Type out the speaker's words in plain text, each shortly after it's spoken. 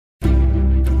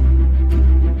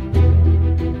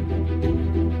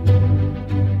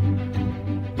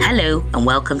and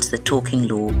welcome to the Talking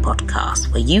Law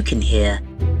podcast, where you can hear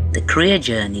the career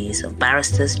journeys of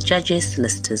barristers, judges,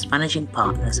 solicitors, managing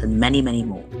partners, and many, many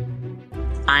more.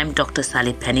 I'm Dr.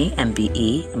 Sally Penni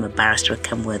MBE. I'm a barrister at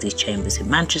Kenworthy Chambers in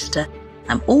Manchester.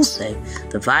 I'm also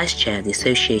the Vice Chair of the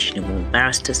Association of Women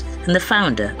Barristers and the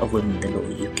founder of Women in the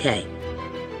Law UK.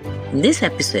 And this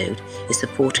episode is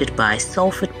supported by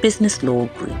Salford Business Law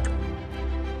Group.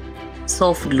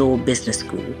 Salford Law Business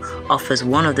School offers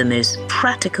one of the most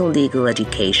practical legal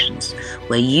educations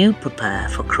where you prepare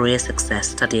for career success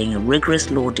studying a rigorous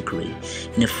law degree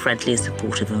in a friendly and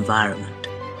supportive environment.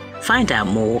 Find out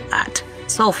more at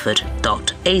salford.ac.uk.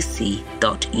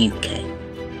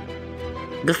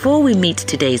 Before we meet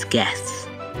today's guests,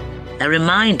 a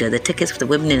reminder the tickets for the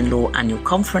Women in Law Annual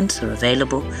Conference are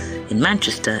available in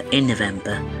Manchester in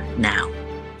November now.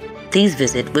 Please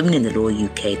visit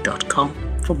womeninthelawuk.com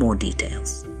for more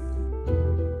details.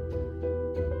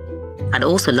 I'd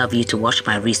also love you to watch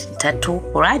my recent TED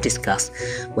Talk where I discuss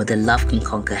whether love can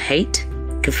conquer hate.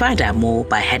 You can find out more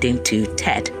by heading to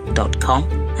ted.com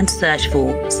and search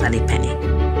for Sally Penni.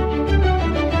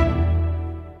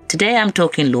 Today I'm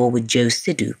talking law with Jo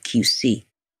Sidhu, QC.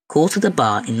 Called to the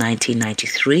bar in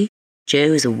 1993, Jo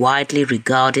is widely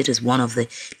regarded as one of the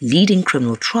leading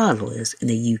criminal trial lawyers in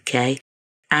the UK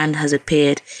and has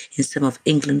appeared in some of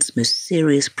England's most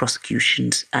serious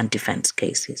prosecutions and defence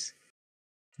cases.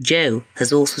 Jo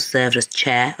has also served as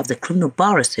chair of the Criminal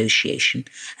Bar Association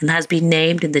and has been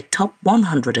named in the top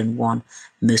 101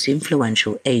 most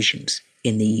influential Asians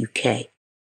in the UK.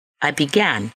 I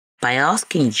began by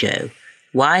asking Jo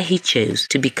why he chose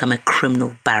to become a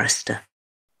criminal barrister.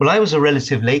 Well, I was a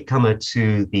relative latecomer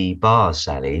to the bar,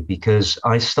 Sally, because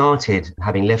I started,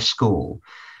 having left school,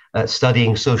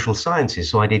 studying social sciences.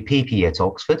 So I did PP at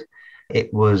Oxford.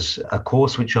 It was a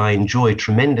course which I enjoyed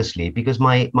tremendously because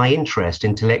my interest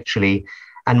intellectually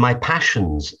and my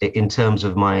passions in terms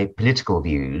of my political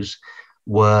views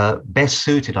were best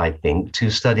suited, I think, to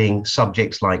studying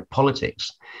subjects like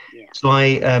politics. Yeah. So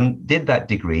I did that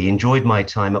degree, enjoyed my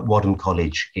time at Wadham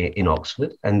College in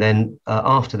Oxford. And then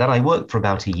after that, I worked for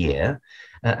about a year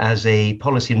as a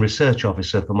policy and research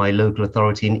officer for my local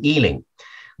authority in Ealing,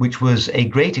 which was a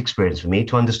great experience for me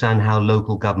to understand how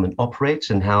local government operates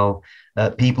and how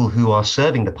people who are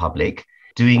serving the public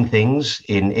doing things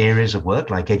in areas of work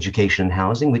like education and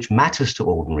housing, which matters to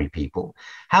ordinary people,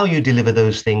 how you deliver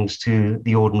those things to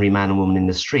the ordinary man and woman in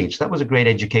the streets. That was a great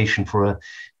education for a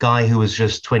guy who was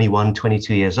just 21,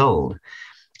 22 years old.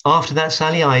 After that,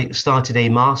 Sally, I started a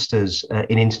master's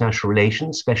in international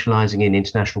relations, specializing in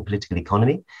international political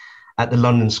economy at the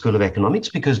London School of Economics,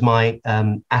 because my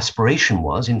aspiration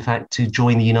was, in fact, to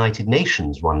join the United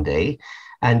Nations one day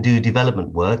and do development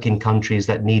work in countries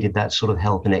that needed that sort of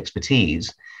help and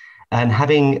expertise. And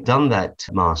having done that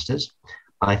master's,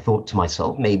 I thought to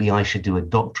myself, maybe I should do a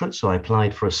doctorate. So I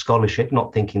applied for a scholarship,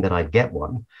 not thinking that I'd get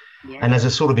one. Yeah. And as a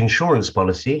sort of insurance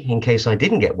policy, in case I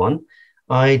didn't get one,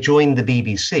 I joined the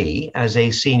BBC as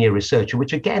a senior researcher,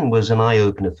 which again was an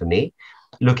eye-opener for me,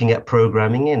 looking at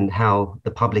programming and how the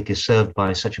public is served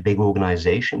by such a big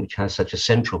organization, which has such a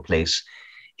central place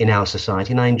in our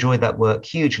society. And I enjoyed that work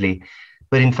hugely.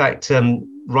 But in fact,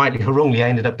 rightly or wrongly, I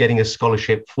ended up getting a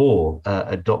scholarship for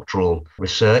a doctoral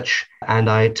research, and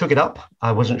I took it up.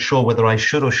 I wasn't sure whether I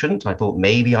should or shouldn't. I thought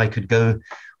maybe I could go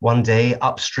one day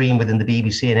upstream within the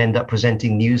BBC and end up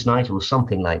presenting Newsnight or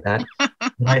something like that.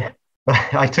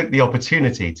 I took the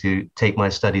opportunity to take my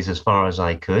studies as far as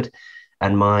I could.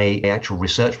 And my actual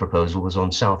research proposal was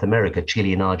on South America,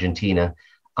 Chile and Argentina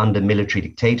under military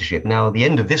dictatorship. Now, the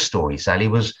end of this story, Sally,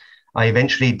 was I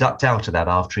eventually ducked out of that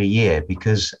after a year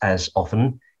because, as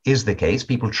often is the case,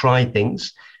 people try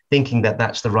things thinking that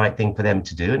that's the right thing for them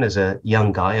to do. And as a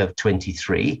young guy of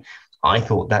 23, I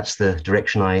thought that's the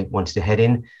direction I wanted to head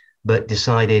in, but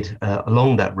decided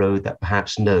along that road that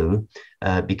perhaps no,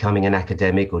 becoming an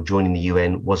academic or joining the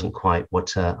UN wasn't quite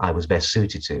what I was best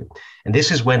suited to. And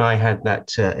this is when I had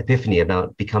that epiphany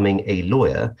about becoming a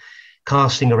lawyer,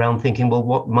 casting around thinking, well,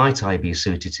 what might I be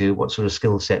suited to? What sort of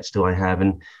skill sets do I have?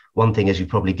 And one thing, as you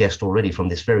probably guessed already from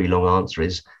this very long answer,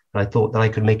 is I thought that I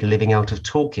could make a living out of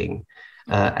talking.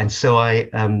 And so I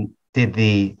did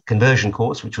the conversion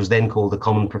course, which was then called the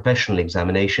Common Professional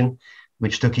Examination,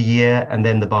 which took a year, and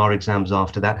then the bar exams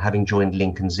after that, having joined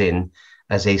Lincoln's Inn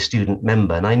as a student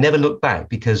member. And I never looked back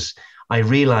because I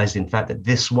realized, in fact, that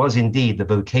this was indeed the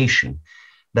vocation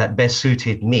that best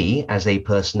suited me as a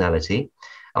personality.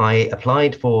 I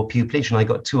applied for pupillage and I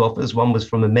got two offers. One was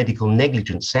from a medical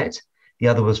negligence set. The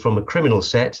other was from a criminal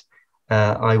set.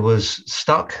 I was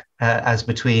stuck as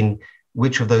between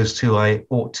which of those two I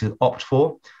ought to opt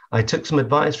for. I took some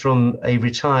advice from a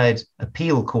retired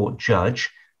appeal court judge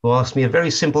who asked me a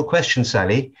very simple question,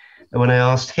 Sally. And when I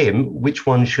asked him, which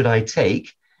one should I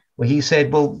take? Well, he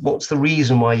said, well, what's the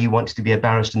reason why you wanted to be a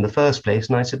barrister in the first place?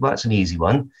 And I said, well, that's an easy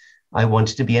one. I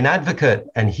wanted to be an advocate.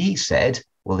 And he said,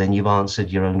 well, then you've answered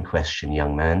your own question,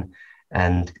 young man.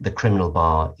 And the criminal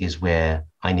bar is where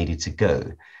I needed to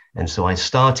go. And so I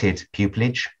started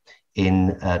pupillage in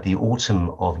the autumn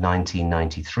of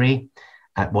 1993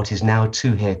 at what is now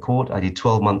Two Hare Court. I did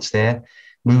 12 months there,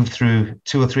 moved through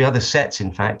 2 or 3 other sets,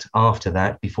 in fact, after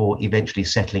that, before eventually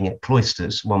settling at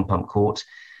Cloisters, One Pump Court,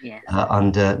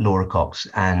 under Laura Cox.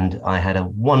 And I had a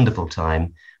wonderful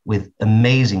time with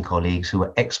amazing colleagues who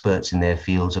were experts in their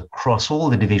fields across all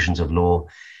the divisions of law,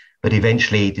 but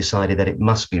eventually decided that it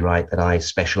must be right that I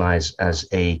specialize as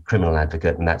a criminal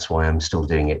advocate. And that's why I'm still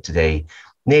doing it today,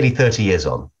 nearly 30 years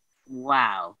on.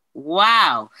 Wow.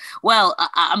 Wow. Well,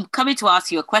 I'm coming to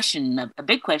ask you a question, a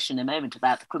big question in a moment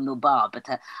about the criminal bar, but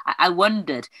I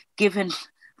wondered, given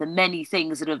the many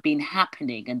things that have been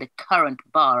happening and the current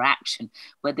bar action,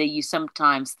 whether you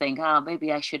sometimes think,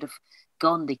 maybe I should have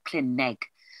gone the clin neg,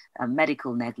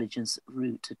 medical negligence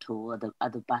route at all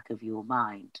at the back of your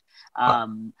mind.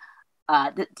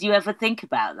 Do you ever think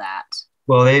about that?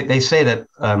 Well, they say that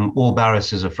all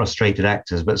barristers are frustrated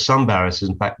actors, but some barristers,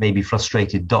 in fact, may be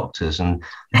frustrated doctors. And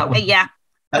that was,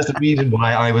 that's the reason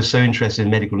why I was so interested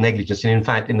in medical negligence. And in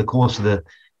fact, in the course of the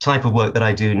type of work that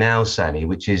I do now, Sally,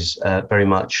 which is very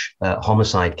much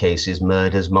homicide cases,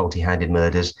 murders, multi-handed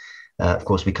murders, of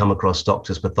course, we come across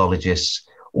doctors, pathologists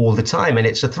all the time. And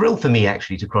it's a thrill for me,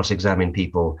 actually, to cross-examine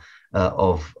people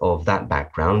of that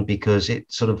background, because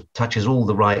it sort of touches all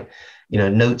the right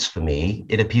notes for me.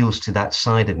 It appeals to that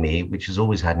side of me, which has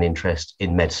always had an interest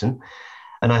in medicine.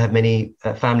 And I have many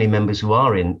family members who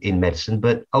are in medicine,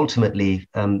 but ultimately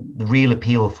the real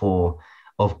appeal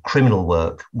of criminal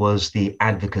work was the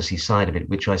advocacy side of it,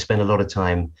 which I spent a lot of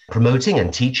time promoting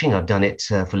and teaching. I've done it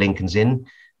for Lincoln's Inn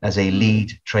as a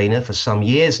lead trainer for some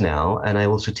years now. And I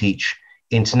also teach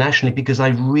internationally, because I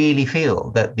really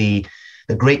feel that the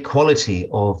great quality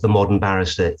of the modern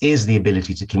barrister is the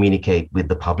ability to communicate with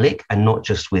the public and not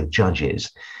just with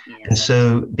judges. Yes. And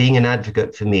so being an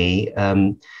advocate for me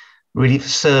really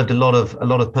served a lot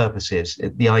of purposes.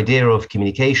 The idea of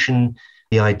communication,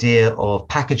 the idea of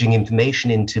packaging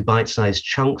information into bite-sized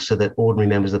chunks so that ordinary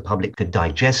members of the public could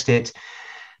digest it,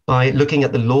 by looking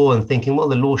at the law and thinking, well,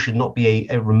 the law should not be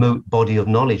a remote body of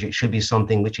knowledge. It should be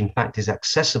something which, in fact, is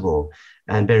accessible.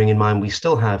 And bearing in mind, we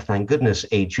still have, thank goodness,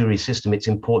 a jury system. It's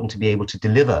important to be able to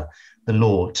deliver the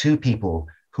law to people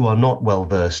who are not well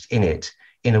versed in it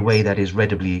in a way that is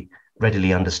readily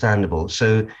understandable.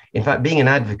 So, in fact, being an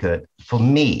advocate for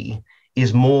me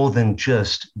is more than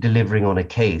just delivering on a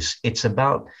case. It's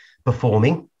about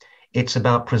performing. It's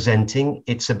about presenting.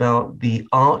 It's about the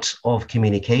art of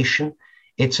communication.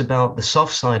 It's about the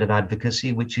soft side of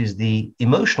advocacy, which is the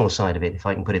emotional side of it, if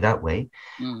I can put it that way.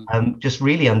 Just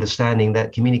really understanding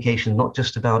that communication is not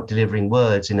just about delivering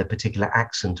words in a particular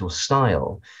accent or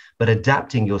style, but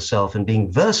adapting yourself and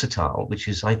being versatile, which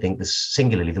is, I think,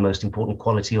 singularly the most important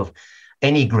quality of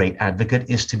any great advocate,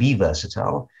 is to be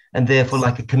versatile, and therefore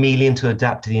like a chameleon to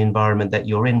adapt to the environment that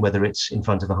you're in, whether it's in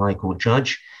front of a high court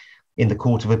judge, in the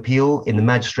Court of Appeal, in the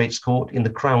Magistrates Court, in the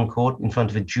Crown Court, in front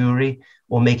of a jury,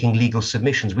 or making legal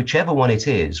submissions, whichever one it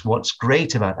is. What's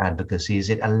great about advocacy is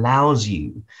it allows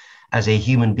you as a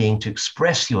human being to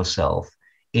express yourself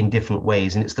in different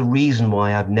ways. And it's the reason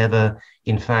why I've never,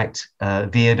 in fact,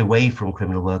 veered away from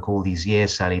criminal work all these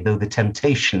years, Sally, though the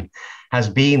temptation has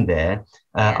been there.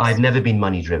 Yes. I've never been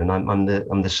money driven. I'm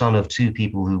the son of 2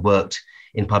 people who worked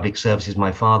in public services.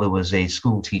 My father was a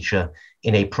school teacher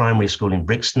in a primary school in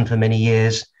Brixton for many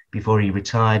years before he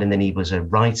retired, and then he was a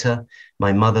writer.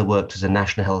 My mother worked as a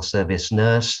National Health Service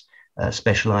nurse,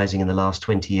 specializing in the last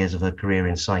 20 years of her career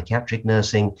in psychiatric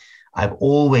nursing. I've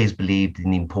always believed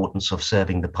in the importance of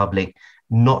serving the public,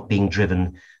 not being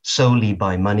driven solely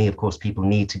by money. Of course, people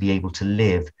need to be able to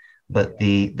live, but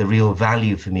the real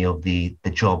value for me of the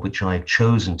job which I've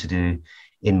chosen to do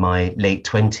in my late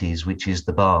 20s, which is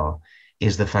the bar,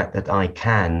 is the fact that I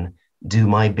can do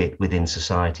my bit within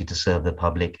society to serve the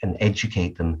public and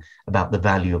educate them about the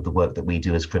value of the work that we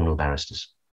do as criminal barristers.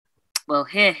 Well,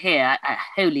 here, I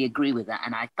wholly agree with that,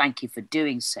 and I thank you for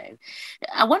doing so.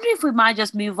 I wonder if we might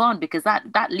just move on, because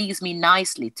that leads me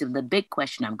nicely to the big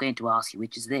question I'm going to ask you,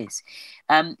 which is this.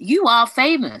 You are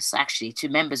famous, actually, to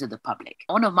members of the public.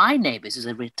 One of my neighbours, who's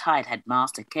a retired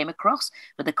headmaster, came across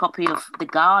with a copy of The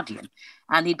Guardian,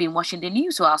 and he'd been watching the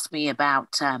news, so asked me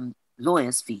about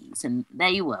lawyers' fees. And there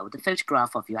you were with a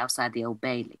photograph of you outside the Old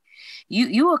Bailey.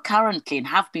 You are currently, and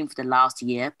have been for the last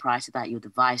year, prior to that, you're the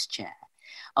vice chair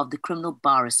of the Criminal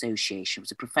Bar Association.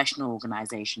 It's a professional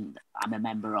organisation that I'm a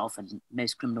member of, and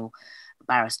most criminal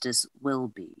barristers will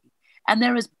be. And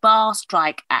there is bar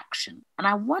strike action. And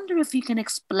I wonder if you can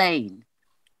explain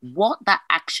what that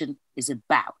action is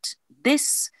about.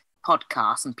 This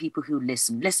podcast and people who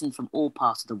listen from all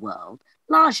parts of the world,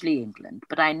 largely England,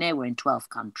 but I know we're in 12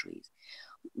 countries.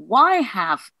 Why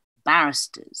have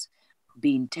barristers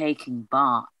been taking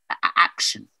bar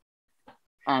action,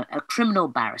 criminal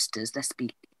barristers, let's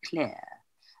be clear,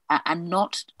 and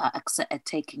not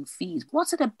taking fees?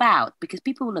 What's it about? Because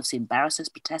people will have seen barristers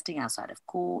protesting outside of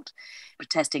court,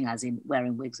 protesting as in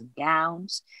wearing wigs and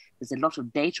gowns. There's a lot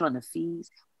of data on the fees.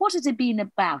 What has it been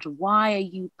about? Why are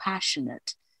you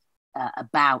passionate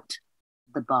about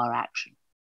the bar action?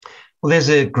 Well, there's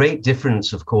a great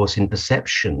difference, of course, in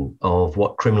perception of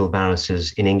what criminal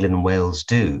barristers in England and Wales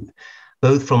do,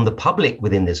 both from the public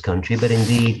within this country, but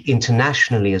indeed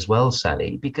internationally as well,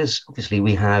 Sally, because obviously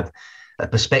we have a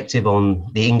perspective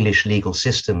on the English legal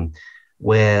system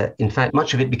where, in fact,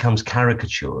 much of it becomes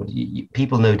caricatured.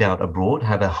 People, no doubt, abroad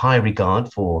have a high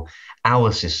regard for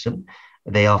our system.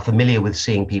 They are familiar with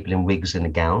seeing people in wigs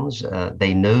and gowns.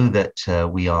 They know that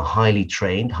we are highly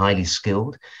trained, highly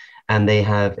skilled, and they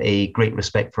have a great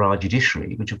respect for our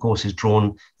judiciary, which, of course, is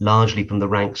drawn largely from the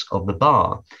ranks of the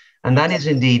bar. And that is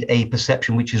indeed a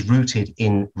perception which is rooted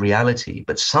in reality.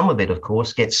 But some of it, of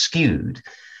course, gets skewed,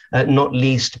 not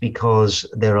least because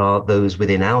there are those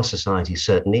within our society,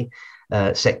 certainly,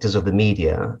 sectors of the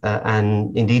media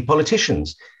and indeed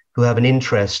politicians who have an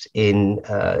interest in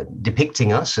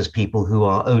depicting us as people who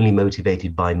are only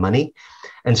motivated by money.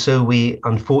 And so we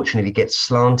unfortunately get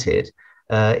slanted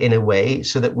in a way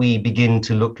so that we begin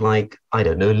to look like, I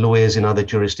don't know, lawyers in other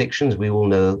jurisdictions. We all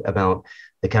know about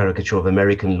the caricature of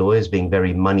American lawyers being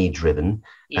very money driven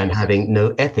and having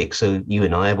no ethics. So you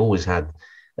and I have always had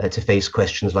to face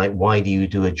questions like, why do you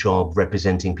do a job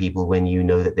representing people when you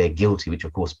know that they're guilty, which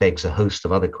of course begs a host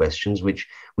of other questions, which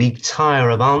we tire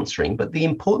of answering. But the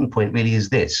important point really is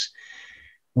this.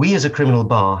 We as a criminal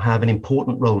bar have an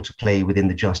important role to play within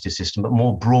the justice system, but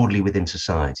more broadly within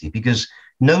society, because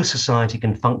no society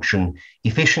can function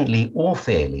efficiently or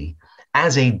fairly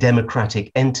as a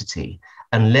democratic entity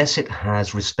unless it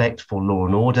has respect for law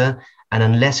and order, and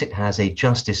unless it has a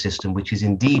justice system which is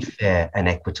indeed fair and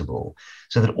equitable,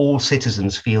 so that all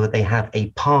citizens feel that they have a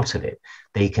part of it.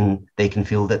 They can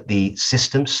feel that the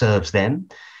system serves them,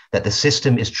 that the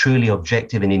system is truly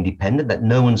objective and independent, that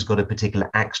no one's got a particular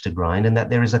axe to grind, and that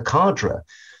there is a cadre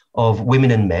of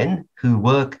women and men who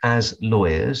work as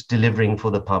lawyers, delivering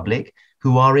for the public,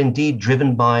 who are indeed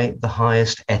driven by the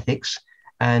highest ethics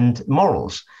and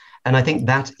morals. And I think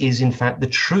that is, in fact, the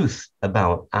truth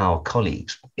about our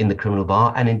colleagues in the criminal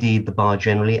bar and indeed the bar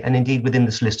generally, and indeed within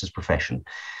the solicitor's profession.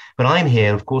 But I'm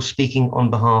here, of course, speaking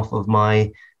on behalf of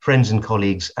my friends and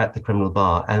colleagues at the criminal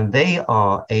bar, and they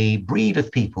are a breed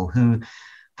of people who,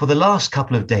 for the last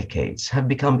couple of decades, have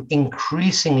become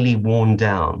increasingly worn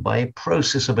down by a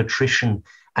process of attrition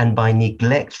and by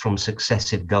neglect from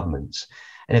successive governments.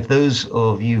 And if those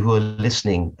of you who are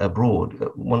listening abroad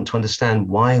want to understand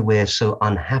why we're so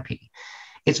unhappy,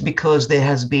 it's because there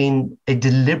has been a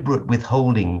deliberate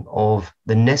withholding of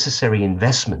the necessary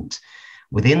investment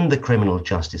within the criminal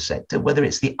justice sector, whether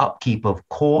it's the upkeep of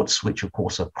courts, which of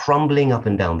course are crumbling up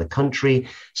and down the country,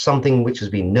 something which has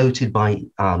been noted by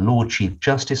our Lord Chief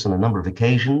Justice on a number of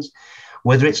occasions,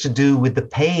 whether it's to do with the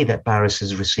pay that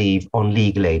barristers receive on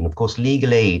legal aid. And of course,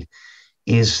 legal aid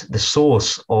is the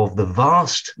source of the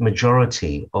vast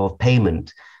majority of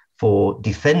payment for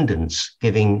defendants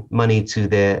giving money to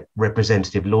their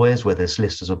representative lawyers, whether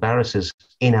solicitors or barristers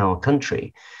in our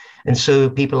country. And so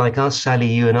people like us, Sally,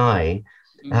 you and I,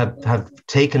 have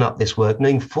taken up this work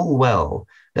knowing full well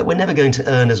that we're never going to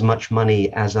earn as much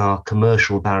money as our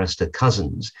commercial barrister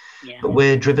cousins, but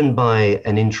we're driven by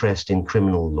an interest in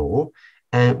criminal law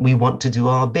and we want to do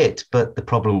our bit. But the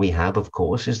problem we have, of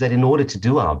course, is that in order to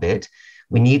do our bit,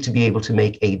 we need to be able to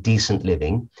make a decent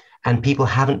living, and people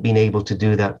haven't been able to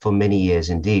do that for many years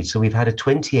indeed. So we've had a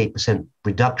 28%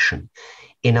 reduction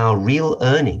in our real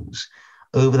earnings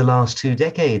over the last 2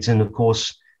 decades. And of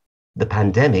course, the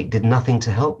pandemic did nothing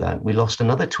to help that. We lost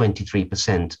another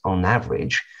 23% on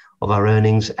average of our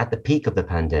earnings at the peak of the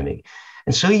pandemic.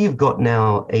 And so you've got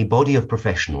now a body of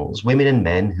professionals, women and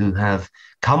men, who have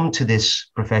come to this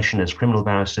profession as criminal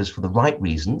barristers for the right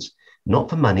reasons, not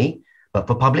for money, but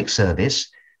for public service,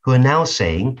 who are now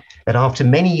saying that after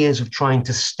many years of trying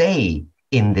to stay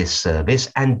in this service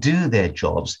and do their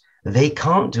jobs, they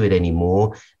can't do it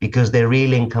anymore because their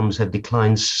real incomes have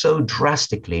declined so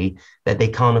drastically that they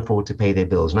can't afford to pay their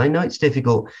bills. And I know it's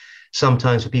difficult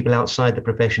sometimes for people outside the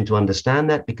profession to understand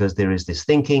that, because there is this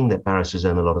thinking that barristers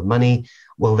earn a lot of money.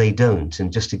 Well, they don't.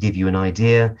 And just to give you an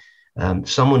idea,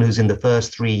 someone who's in the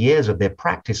first 3 years of their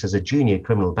practice as a junior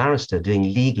criminal barrister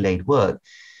doing legal aid work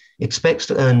expects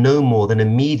to earn no more than a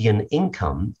median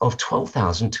income of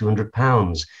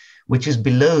 £12,200, which is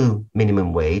below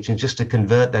minimum wage. And just to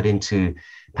convert that into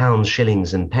pounds,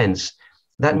 shillings, and pence,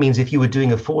 that means if you were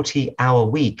doing a 40-hour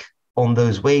week on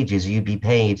those wages, you'd be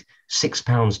paid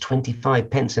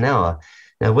 £6.25 an hour.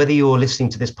 Now, whether you're listening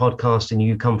to this podcast and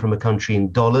you come from a country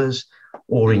in dollars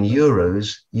or in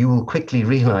euros, you will quickly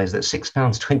realize that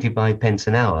 £6.25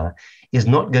 an hour is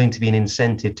not going to be an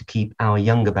incentive to keep our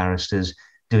younger barristers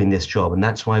doing this job. And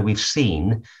that's why we've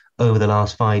seen over the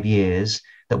last 5 years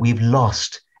that we've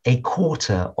lost a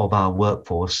quarter of our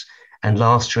workforce. And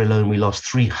last year alone, we lost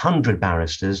 300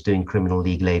 barristers doing criminal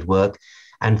legal aid work,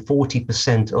 and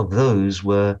 40% of those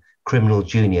were criminal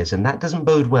juniors. And that doesn't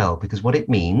bode well, because what it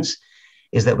means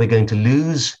is that we're going to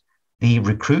lose the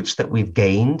recruits that we've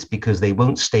gained because they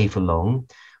won't stay for long.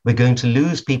 We're going to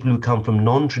lose people who come from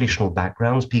non-traditional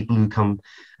backgrounds, people who come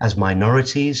as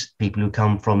minorities, people who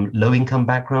come from low-income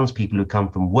backgrounds, people who come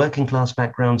from working class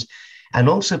backgrounds, and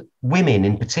also women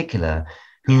in particular,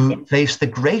 who face the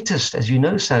greatest, as you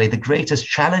know, Sally, the greatest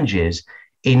challenges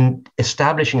in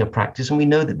establishing a practice. And we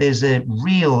know that there's a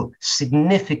real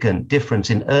significant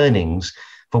difference in earnings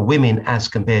for women as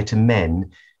compared to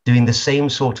men doing the same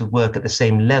sort of work at the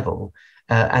same level.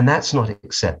 And that's not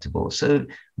acceptable. So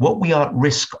what we are at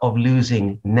risk of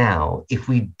losing now, if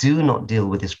we do not deal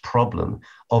with this problem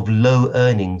of low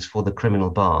earnings for the criminal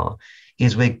bar,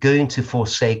 is we're going to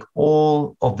forsake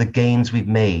all of the gains we've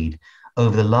made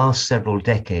over the last several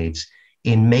decades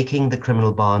in making the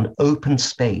criminal bar an open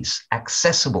space,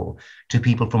 accessible to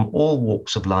people from all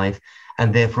walks of life,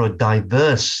 and therefore a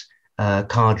diverse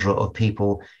cadre of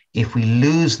people. If we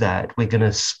lose that, we're going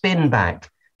to spin back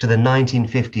to the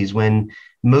 1950s, when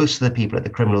most of the people at the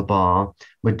criminal bar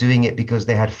were doing it because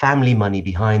they had family money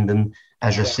behind them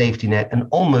as a safety net, and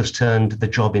almost turned the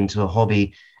job into a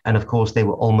hobby. And of course, they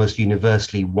were almost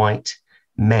universally white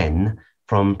men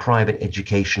from private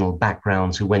educational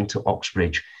backgrounds who went to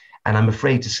Oxbridge. And I'm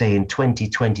afraid to say, in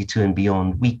 2022 and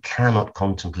beyond, we cannot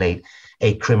contemplate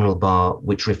a criminal bar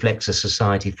which reflects a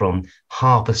society from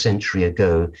half a century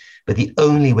ago. But the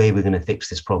only way we're going to fix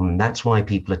this problem, and that's why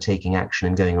people are taking action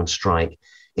and going on strike,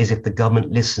 is if the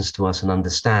government listens to us and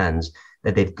understands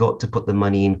that they've got to put the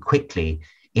money in quickly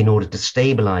in order to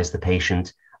stabilize the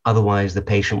patient. Otherwise, the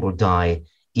patient will die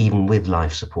even with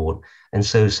life support. And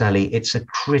so, Sally, it's a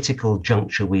critical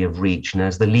juncture we have reached. And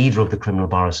as the leader of the Criminal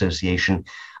Bar Association,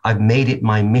 I've made it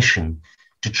my mission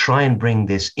to try and bring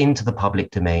this into the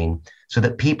public domain so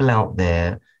that people out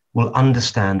there will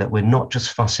understand that we're not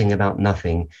just fussing about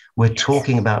nothing. We're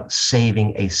talking about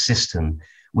saving a system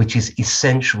which is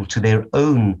essential to their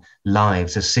own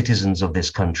lives as citizens of this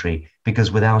country,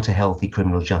 because without a healthy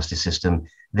criminal justice system,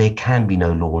 there can be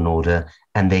no law and order,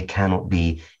 and there cannot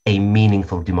be a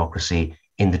meaningful democracy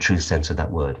in the true sense of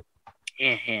that word.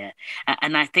 Hear, hear.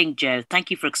 And I think, Jo,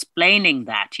 thank you for explaining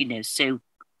that, so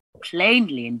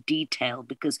plainly in detail,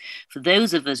 because for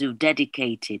those of us who've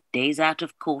dedicated days out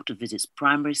of court to visit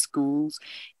primary schools,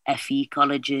 FE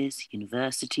colleges,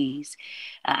 universities,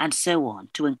 and so on,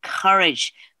 to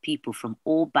encourage people from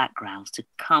all backgrounds to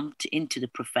come into the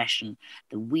profession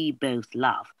that we both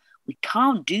love, we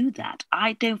can't do that.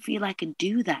 I don't feel I can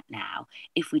do that now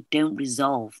if we don't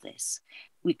resolve this.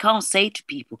 We can't say to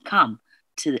people, come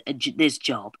to this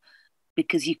job,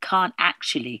 because you can't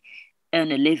actually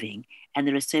earn a living and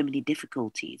there are so many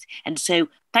difficulties. And so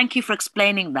thank you for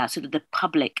explaining that so that the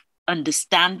public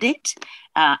understand it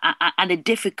and the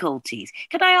difficulties.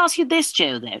 Can I ask you this,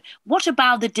 Jo, though? What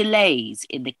about the delays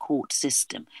in the court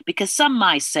system? Because some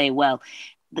might say, well,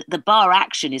 the bar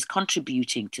action is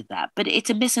contributing to that, but it's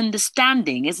a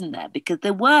misunderstanding, isn't there? Because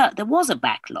there was a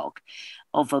backlog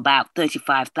of about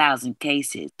 35,000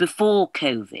 cases before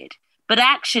COVID, but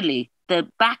actually the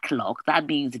backlog, that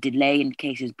means the delay in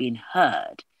cases being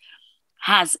heard,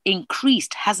 has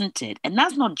increased, hasn't it? And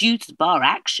that's not due to bar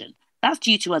action. That's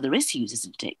due to other issues,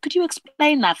 isn't it? Could you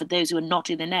explain that for those who are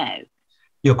not in the know?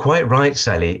 You're quite right,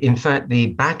 Sally. In fact, the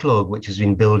backlog, which has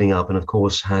been building up and of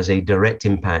course has a direct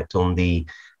impact on the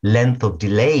length of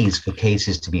delays for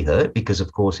cases to be heard, because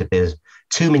of course, if there's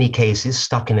too many cases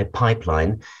stuck in a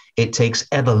pipeline, it takes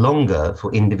ever longer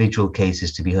for individual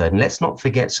cases to be heard. And let's not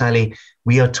forget, Sally,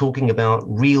 we are talking about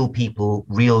real people,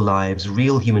 real lives,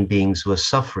 real human beings who are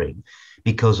suffering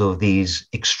because of these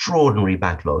extraordinary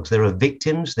backlogs. There are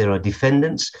victims, there are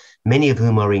defendants, many of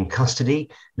whom are in custody,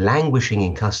 languishing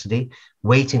in custody,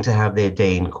 waiting to have their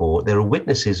day in court. There are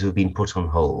witnesses who have been put on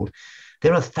hold.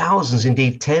 There are thousands,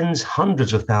 indeed tens,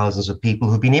 hundreds of thousands of people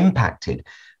who've been impacted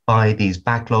by these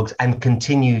backlogs and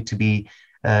continue to be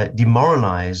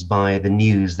demoralized by the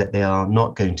news that they are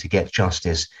not going to get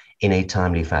justice in a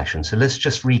timely fashion. So let's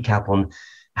just recap on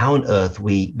how on earth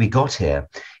we got here.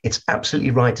 It's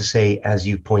absolutely right to say, as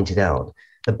you pointed out,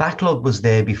 the backlog was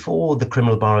there before the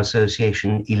Criminal Bar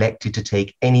Association elected to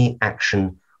take any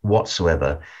action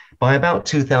whatsoever. By about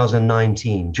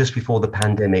 2019, just before the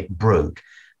pandemic broke,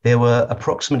 there were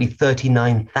approximately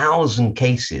 39,000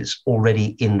 cases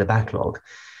already in the backlog.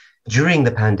 During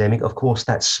the pandemic, of course,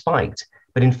 that spiked.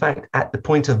 But in fact, at the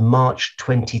point of March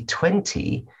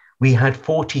 2020, we had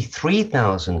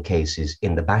 43,000 cases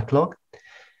in the backlog.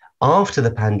 After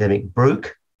the pandemic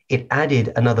broke, it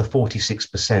added another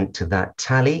 46% to that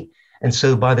tally. And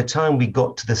so by the time we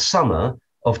got to the summer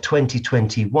of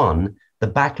 2021, the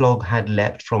backlog had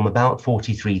leapt from about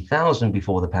 43,000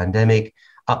 before the pandemic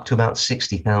up to about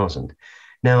 60,000.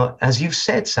 Now, as you've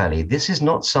said, Sally, this is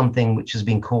not something which has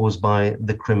been caused by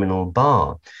the criminal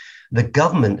bar. The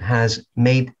government has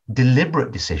made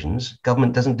deliberate decisions.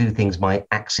 Government doesn't do things by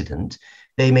accident.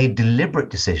 They made deliberate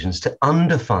decisions to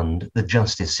underfund the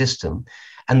justice system.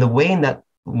 And the way in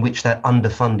which that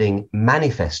underfunding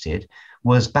manifested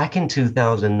was back in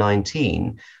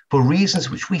 2019, for reasons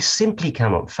which we simply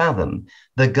cannot fathom,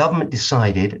 the government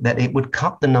decided that it would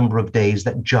cut the number of days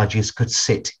that judges could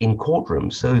sit in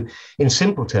courtrooms. So in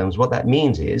simple terms, what that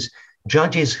means is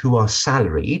judges who are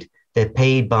salaried, they're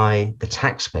paid by the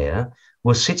taxpayer,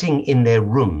 were sitting in their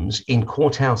rooms in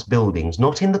courthouse buildings,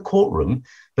 not in the courtroom,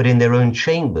 but in their own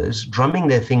chambers, drumming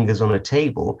their fingers on a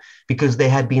table because they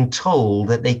had been told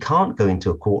that they can't go into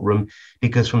a courtroom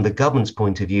because from the government's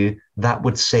point of view, that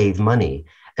would save money.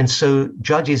 And so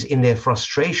judges in their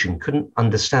frustration couldn't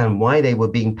understand why they were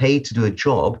being paid to do a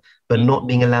job, but not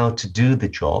being allowed to do the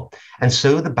job. And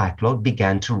so the backlog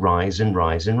began to rise and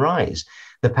rise and rise.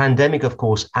 The pandemic, of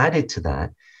course, added to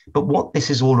that. But what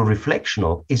this is all a reflection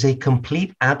of is a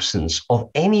complete absence of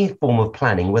any form of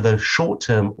planning, whether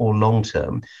short-term or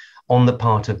long-term, on the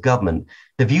part of government.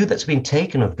 The view that's been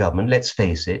taken of government, let's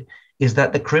face it, is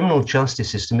that the criminal justice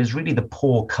system is really the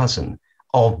poor cousin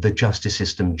of the justice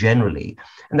system generally,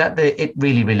 and that it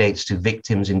really relates to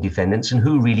victims and defendants, and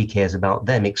who really cares about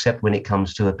them except when it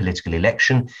comes to a political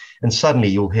election. And suddenly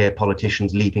you'll hear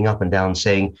politicians leaping up and down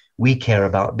saying, we care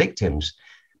about victims.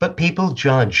 But people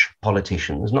judge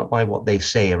politicians not by what they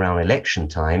say around election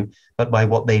time, but by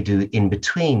what they do in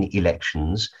between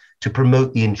elections to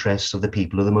promote the interests of the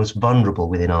people who are the most vulnerable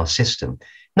within our system.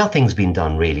 Nothing's been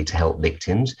done really to help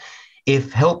victims.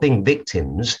 If helping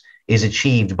victims is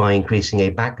achieved by increasing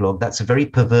a backlog, that's a very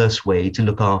perverse way to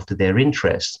look after their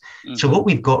interests. Mm-hmm. So what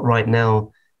we've got right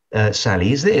now,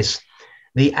 Sally, is this.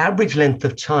 The average length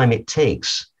of time it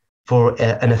takes for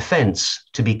an offence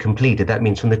to be completed, that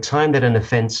means from the time that an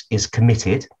offence is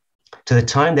committed to the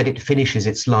time that it finishes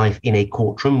its life in a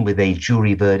courtroom with a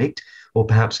jury verdict or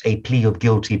perhaps a plea of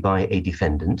guilty by a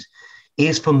defendant,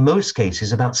 is for most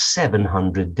cases about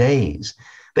 700 days.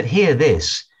 But hear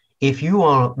this, if you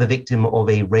are the victim of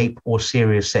a rape or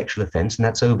serious sexual offence, and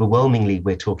that's overwhelmingly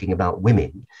we're talking about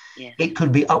women, it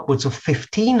could be upwards of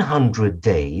 1,500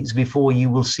 days before you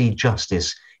will see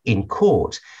justice in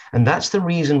court. And that's the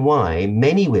reason why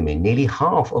many women, nearly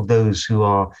half of those who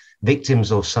are victims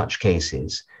of such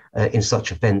cases, in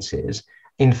such offences,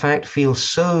 in fact, feel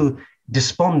so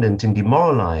despondent and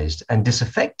demoralised and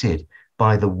disaffected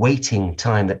by the waiting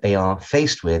time that they are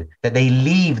faced with, that they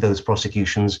leave those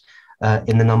prosecutions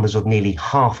in the numbers of nearly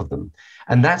half of them.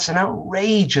 And that's an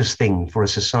outrageous thing for a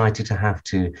society to have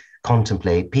to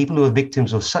contemplate. People who are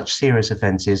victims of such serious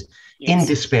offences, in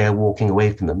despair, walking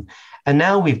away from them. And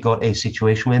now we've got a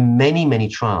situation where many, many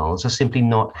trials are simply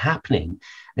not happening.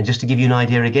 And just to give you an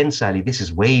idea again, Sally, this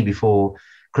is way before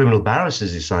criminal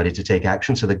barristers decided to take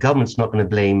action. So the government's not going to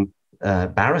blame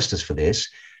barristers for this.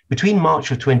 Between March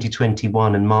of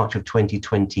 2021 and March of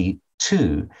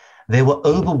 2022, there were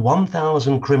over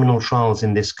 1,000 criminal trials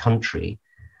in this country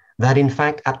that, in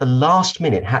fact, at the last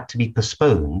minute had to be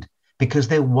postponed because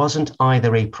there wasn't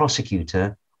either a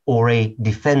prosecutor or a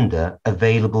defender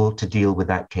available to deal with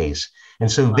that case.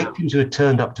 And so victims who had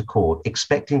turned up to court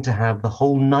expecting to have the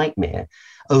whole nightmare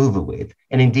over with,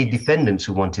 and indeed defendants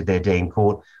who wanted their day in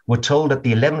court, were told at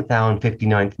the 11th hour and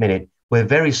 59th minute, we're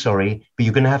very sorry, but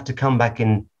you're going to have to come back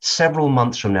in several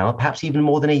months from now, perhaps even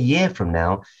more than a year from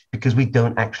now, because we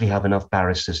don't actually have enough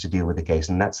barristers to deal with the case.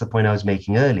 And that's the point I was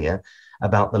making earlier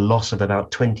about the loss of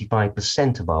about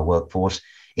 25% of our workforce.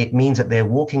 It means that they're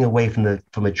walking away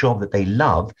from a job that they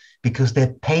love because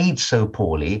they're paid so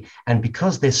poorly and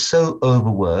because they're so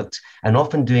overworked and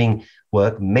often doing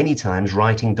work many times,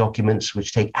 writing documents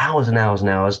which take hours and hours and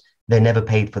hours. They're never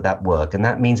paid for that work. And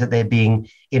that means that they're being,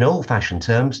 in old-fashioned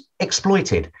terms,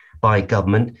 exploited by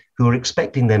government who are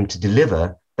expecting them to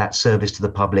deliver that service to the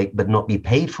public, but not be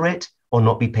paid for it or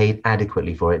not be paid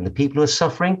adequately for it. And the people who are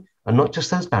suffering are not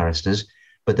just those barristers,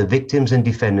 but the victims and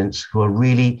defendants who are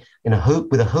really with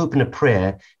a hope and a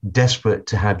prayer, desperate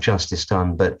to have justice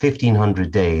done. But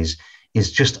 1,500 days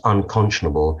is just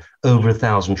unconscionable. Over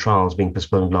 1,000 trials being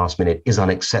postponed last minute is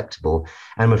unacceptable.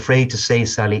 I'm afraid to say,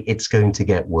 Sally, it's going to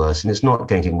get worse. And it's not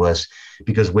getting worse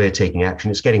because we're taking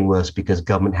action. It's getting worse because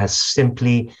government has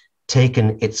simply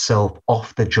taken itself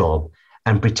off the job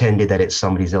and pretended that it's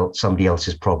somebody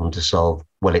else's problem to solve.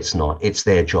 Well, it's not. It's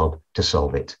their job to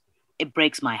solve it. It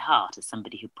breaks my heart as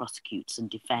somebody who prosecutes and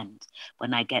defends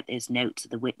when I get those notes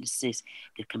of the witnesses,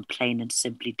 the complainants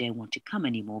simply don't want to come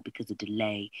anymore because the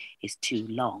delay is too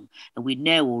long. And we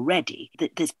know already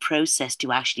that this process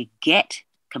to actually get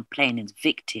complainants,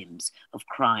 victims of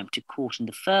crime to court in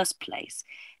the first place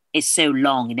is so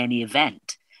long in any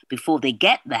event. Before they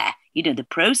get there, the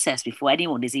process before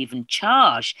anyone is even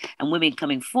charged and women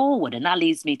coming forward. And that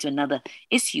leads me to another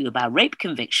issue about rape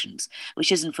convictions,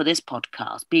 which isn't for this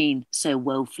podcast, being so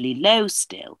woefully low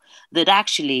still, that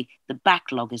actually the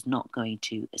backlog is not going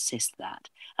to assist that.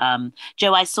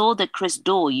 Jo, I saw that Chris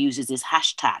Dorr uses this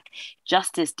hashtag,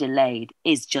 justice delayed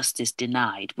is justice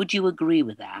denied. Would you agree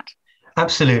with that?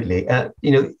 Absolutely.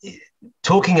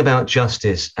 Talking about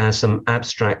justice as some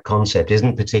abstract concept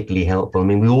isn't particularly helpful. I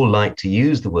mean, we all like to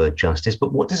use the word justice,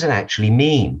 but what does it actually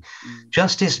mean?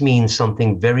 Justice means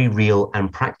something very real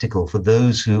and practical for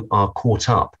those who are caught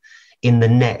up in the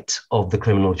net of the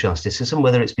criminal justice system,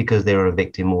 whether it's because they're a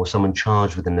victim or someone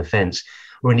charged with an offence,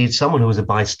 or indeed someone who was a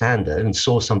bystander and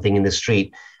saw something in the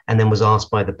street and then was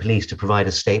asked by the police to provide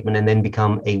a statement and then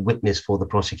become a witness for the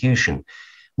prosecution.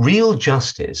 Real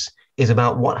justice is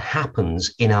about what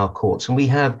happens in our courts. And we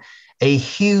have a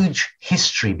huge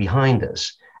history behind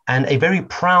us and a very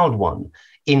proud one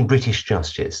in British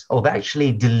justice of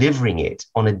actually delivering it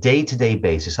on a day-to-day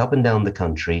basis up and down the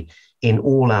country in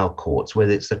all our courts,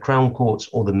 whether it's the Crown Courts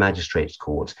or the Magistrates'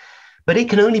 Courts. But it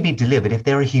can only be delivered if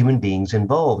there are human beings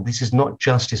involved. This is not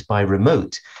justice by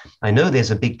remote. I know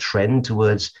there's a big trend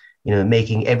towards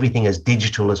making everything as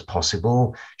digital as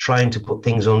possible, trying to put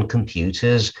things on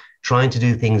computers, trying to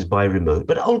do things by remote.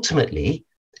 But ultimately,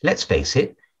 let's face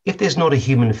it, if there's not a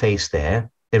human face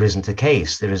there, there isn't a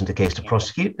case. There isn't a case to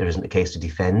prosecute, there isn't a case to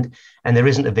defend, and there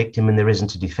isn't a victim and there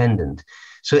isn't a defendant.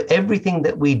 So everything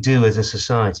that we do as a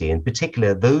society, in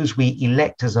particular, those we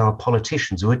elect as our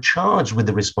politicians who are charged with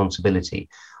the responsibility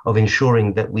of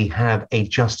ensuring that we have a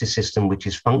justice system which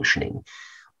is functioning,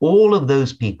 all of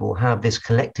those people have this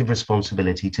collective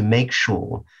responsibility to make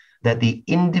sure that the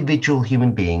individual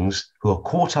human beings who are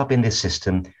caught up in this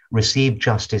system receive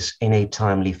justice in a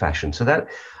timely fashion. So that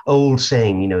old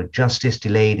saying, justice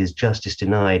delayed is justice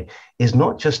denied, is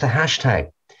not just a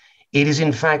hashtag. It is,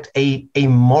 in fact, a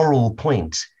moral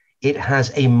point. It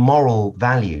has a moral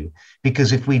value,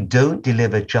 because if we don't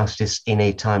deliver justice in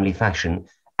a timely fashion,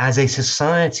 as a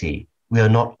society, we are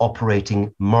not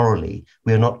operating morally.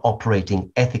 We are not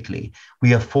operating ethically.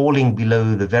 We are falling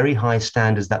below the very high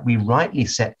standards that we rightly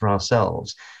set for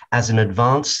ourselves as an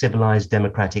advanced, civilized,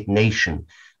 democratic nation,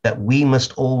 that we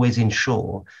must always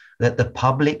ensure that the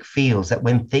public feels that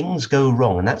when things go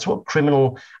wrong, and that's what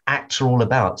criminal acts are all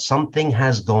about, something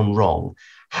has gone wrong.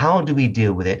 How do we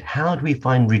deal with it? How do we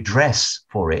find redress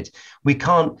for it? We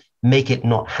can't make it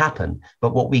not happen.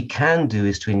 But what we can do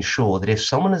is to ensure that if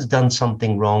someone has done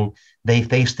something wrong, they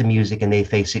face the music and they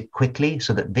face it quickly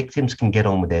so that victims can get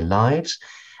on with their lives.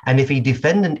 And if a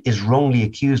defendant is wrongly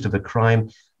accused of a crime,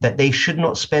 that they should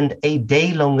not spend a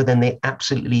day longer than they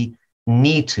absolutely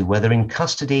need to, whether in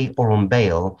custody or on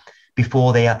bail,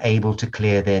 before they are able to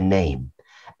clear their name.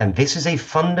 And this is a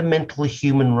fundamental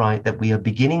human right that we are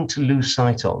beginning to lose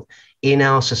sight of in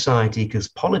our society because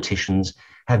politicians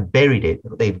have buried it.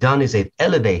 What they've done is they've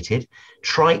elevated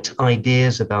trite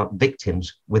ideas about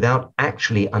victims without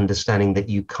actually understanding that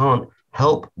you can't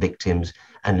help victims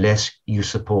unless you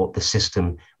support the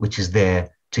system which is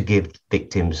there to give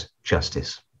victims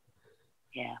justice.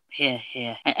 Yeah,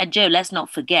 here. And Jo, let's not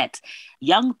forget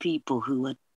young people who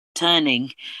are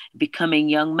becoming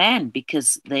young men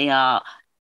because they are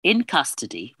in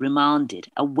custody, remanded,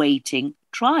 awaiting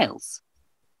trials.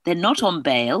 They're not on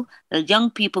bail. They're young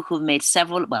people who've made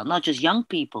several, well, not just young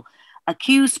people,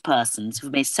 accused persons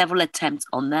who've made several attempts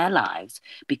on their lives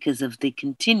because of the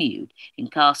continued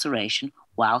incarceration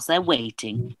whilst they're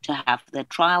waiting to have their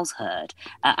trials heard.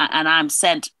 And I'm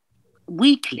sent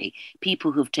weekly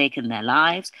people who've taken their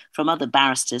lives from other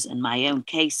barristers and my own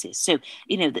cases. So,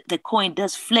 the coin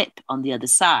does flip on the other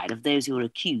side of those who are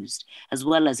accused, as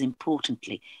well as,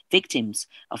 importantly, victims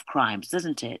of crimes,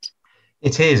 doesn't it?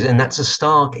 It is, and that's a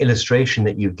stark illustration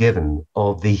that you've given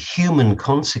of the human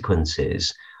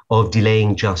consequences of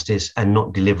delaying justice and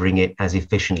not delivering it as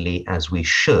efficiently as we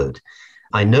should.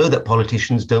 I know that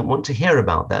politicians don't want to hear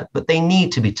about that, but they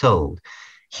need to be told.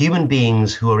 Human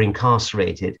beings who are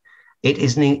incarcerated, it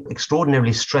is an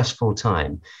extraordinarily stressful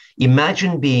time.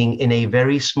 Imagine being in a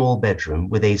very small bedroom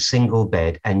with a single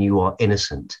bed and you are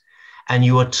innocent, and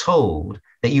you are told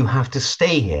that you have to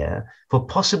stay here for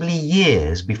possibly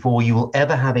years before you will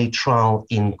ever have a trial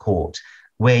in court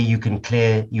where you can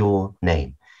clear your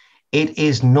name. It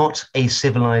is not a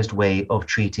civilized way of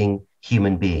treating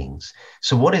human beings.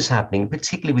 So what is happening,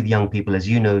 particularly with young people, as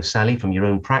you know, Sally, from your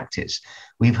own practice,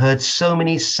 we've heard so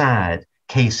many sad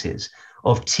cases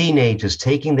of teenagers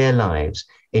taking their lives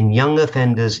in young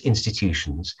offenders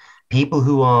institutions, people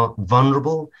who are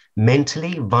vulnerable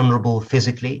mentally, vulnerable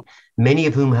physically, many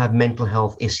of whom have mental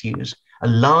health issues, a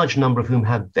large number of whom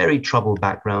have very troubled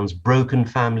backgrounds, broken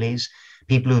families,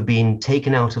 people who have been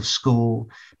taken out of school,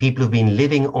 people who've been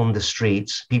living on the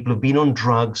streets, people who've been on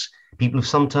drugs, people who've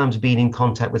sometimes been in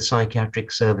contact with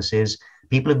psychiatric services,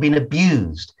 people who've been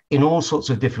abused in all sorts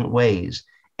of different ways,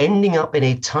 ending up in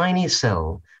a tiny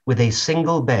cell with a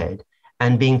single bed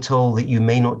and being told that you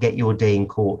may not get your day in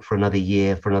court for another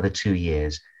year, for another 2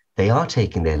 years. They are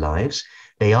taking their lives.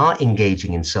 They are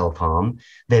engaging in self-harm.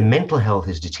 Their mental health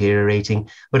is deteriorating.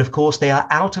 But of course, they are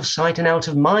out of sight and out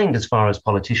of mind as far as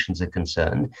politicians are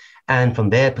concerned. And from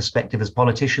their perspective as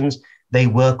politicians, they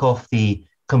work off the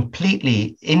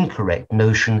completely incorrect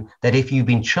notion that if you've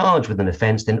been charged with an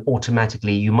offense, then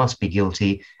automatically you must be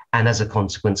guilty and as a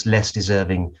consequence, less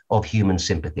deserving of human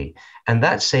sympathy. And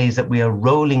that says that we are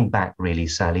rolling back, really,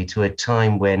 Sally, to a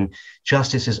time when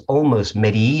justice is almost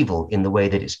medieval in the way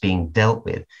that it's being dealt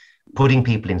with, putting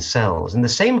people in cells. And the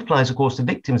same applies, of course, to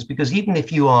victims, because even if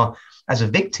you are, as a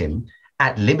victim,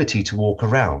 at liberty to walk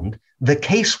around, the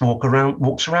case walks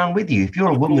around with you. If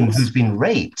you're a woman who's been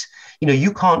raped,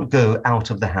 you can't go out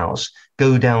of the house,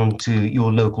 go down to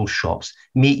your local shops,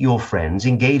 meet your friends,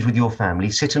 engage with your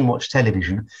family, sit and watch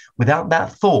television without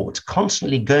that thought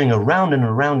constantly going around and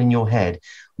around in your head.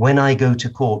 When I go to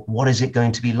court, what is it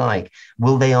going to be like?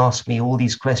 Will they ask me all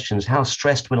these questions? How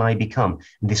stressed will I become?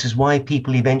 And this is why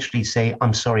people eventually say,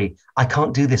 I'm sorry, I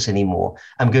can't do this anymore.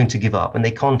 I'm going to give up. And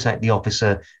they contact the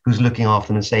officer who's looking after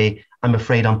them and say, I'm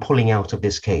afraid I'm pulling out of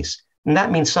this case. And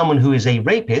that means someone who is a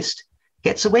rapist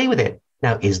gets away with it.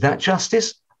 Now, is that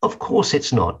justice? Of course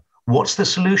it's not. What's the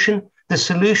solution? The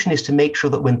solution is to make sure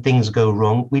that when things go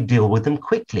wrong, we deal with them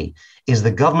quickly. Is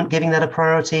the government giving that a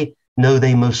priority? No,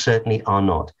 they most certainly are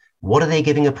not. What are they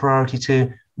giving a priority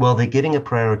to? Well, they're giving a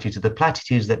priority to the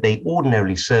platitudes that they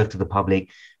ordinarily serve to the public,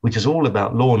 which is all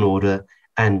about law and order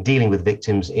and dealing with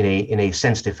victims in a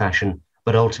sensitive fashion.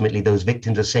 But ultimately, those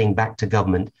victims are saying back to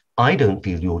government, I don't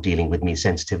feel you're dealing with me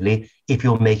sensitively. If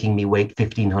you're making me wait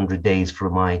 1,500 days for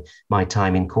my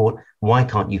time in court, why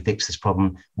can't you fix this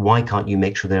problem? Why can't you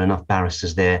make sure there are enough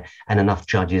barristers there and enough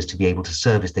judges to be able to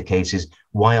service the cases?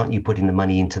 Why aren't you putting the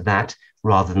money into that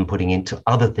rather than putting into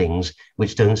other things,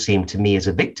 which don't seem to me as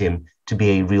a victim to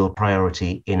be a real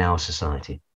priority in our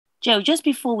society? Jo, just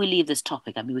before we leave this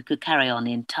topic, I mean, we could carry on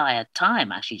the entire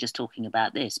time actually just talking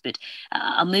about this, but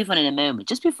I'll move on in a moment.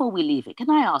 Just before we leave it,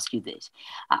 can I ask you this?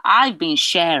 I've been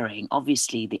sharing,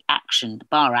 obviously, the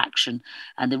bar action,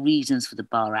 and the reasons for the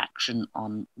bar action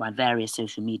on my various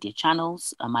social media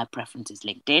channels. My preference is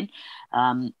LinkedIn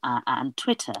and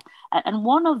Twitter. And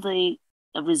one of the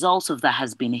result of that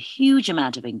has been a huge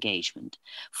amount of engagement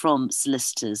from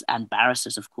solicitors and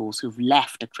barristers, of course, who've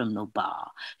left a criminal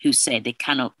bar, who say they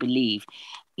cannot believe,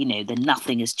 that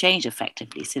nothing has changed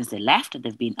effectively since they left. And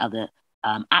there have been other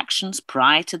actions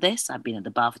prior to this. I've been at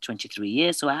the bar for 23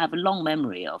 years, so I have a long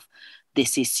memory of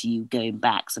this issue going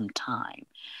back some time.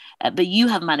 But you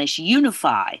have managed to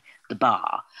unify the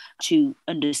bar to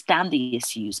understand the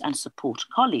issues and support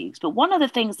colleagues. But one of the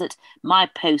things that my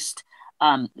post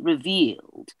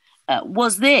revealed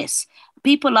was this: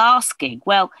 people asking,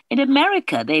 well, in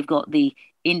America, they've got the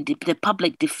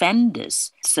public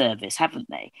defenders service,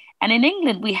 haven't they? And in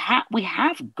England, we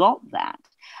have got that.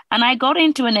 And I got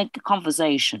into a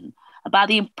conversation about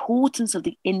the importance of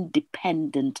the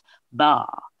independent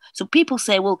bar. So people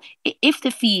say, well, if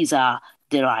the fees are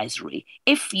derisory,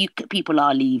 if people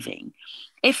are leaving,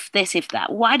 if this, if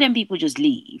that, why don't people just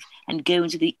leave and go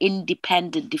into the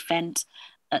independent defense?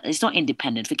 It's not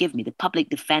independent, forgive me, the public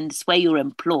defense where you're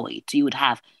employed. So you would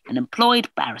have an employed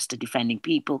barrister defending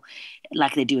people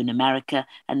like they do in America,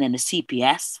 and then a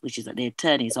CPS, which is at the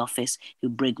attorney's office, who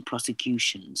bring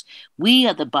prosecutions. We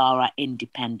at the bar are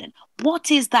independent.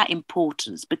 What is that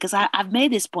importance? Because I've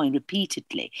made this point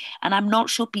repeatedly, and I'm not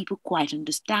sure people quite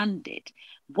understand it.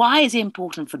 Why is it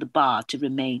important for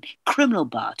the criminal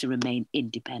bar to remain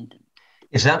independent?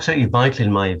 It's absolutely vital,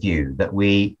 in my view, that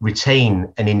we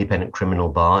retain an independent criminal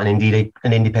bar and indeed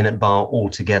an independent bar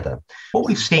altogether. What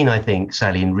we've seen, I think,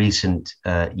 Sally, in recent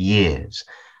years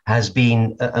has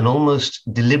been an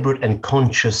almost deliberate and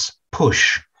conscious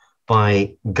push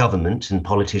by government and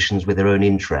politicians with their own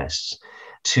interests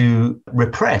to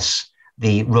repress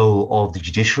the role of the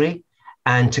judiciary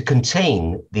and to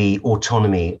contain the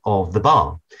autonomy of the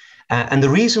bar. And the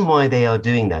reason why they are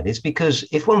doing that is because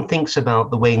if one thinks about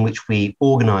the way in which we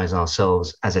organize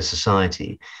ourselves as a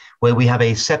society, where we have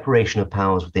a separation of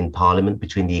powers within Parliament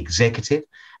between the executive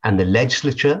and the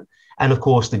legislature, and of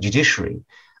course the judiciary,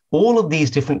 all of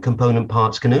these different component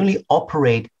parts can only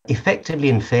operate effectively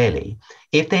and fairly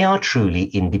if they are truly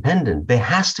independent. There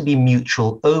has to be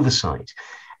mutual oversight.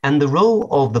 And the role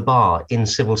of the bar in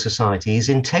civil society is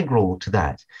integral to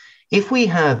that. If we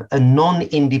have a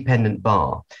non-independent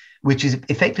bar, which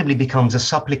effectively becomes a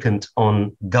supplicant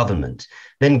on government,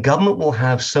 then government will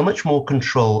have so much more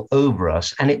control over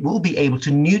us, and it will be able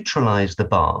to neutralize the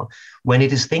bar when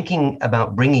it is thinking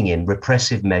about bringing in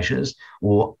repressive measures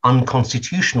or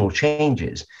unconstitutional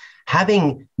changes.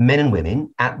 Having men and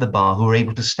women at the bar who are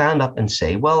able to stand up and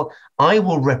say, well, I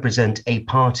will represent a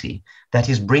party that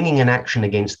is bringing an action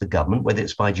against the government, whether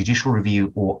it's by judicial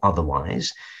review or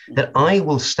otherwise, that I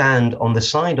will stand on the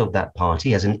side of that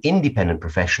party as an independent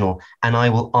professional, and I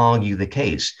will argue the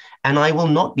case. And I will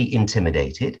not be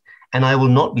intimidated, and I will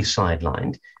not be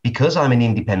sidelined. Because I'm an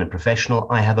independent professional,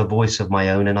 I have a voice of my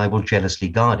own, and I will jealously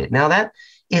guard it. Now, that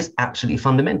is absolutely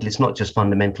fundamental. It's not just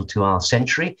fundamental to our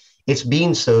century. It's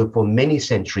been so for many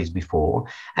centuries before.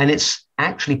 And it's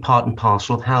actually part and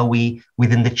parcel of how we,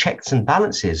 within the checks and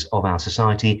balances of our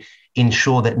society,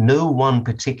 ensure that no one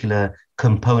particular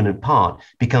component part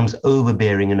becomes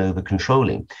overbearing and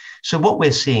over-controlling. So what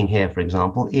we're seeing here, for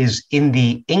example, is in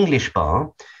the English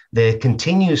bar, there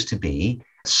continues to be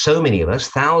so many of us,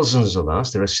 thousands of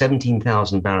us. There are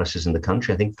 17,000 barristers in the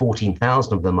country. I think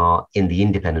 14,000 of them are in the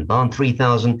independent bar, and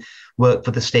 3,000 work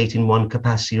for the state in one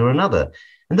capacity or another.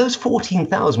 And those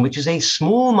 14,000, which is a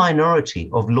small minority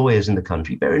of lawyers in the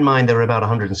country, bear in mind there are about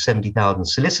 170,000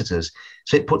 solicitors,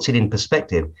 so it puts it in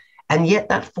perspective. And yet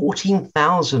that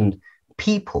 14,000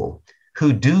 people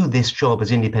who do this job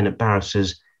as independent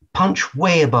barristers punch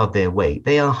way above their weight.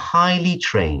 They are highly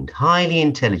trained, highly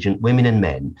intelligent women and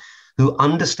men who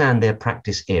understand their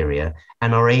practice area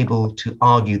and are able to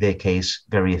argue their case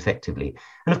very effectively.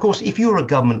 And of course, if you're a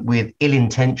government with ill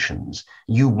intentions,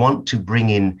 you want to bring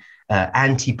in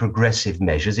anti-progressive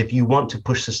measures, if you want to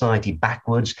push society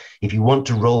backwards, if you want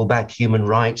to roll back human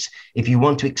rights, if you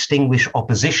want to extinguish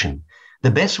opposition,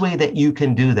 the best way that you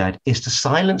can do that is to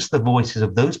silence the voices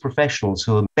of those professionals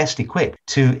who are best equipped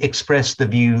to express the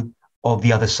view of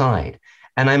the other side.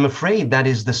 And I'm afraid that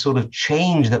is the sort of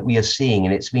change that we are seeing.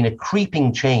 And it's been a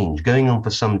creeping change going on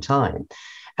for some time.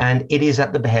 And it is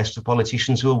at the behest of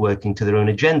politicians who are working to their own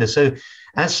agenda. So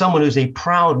as someone who's a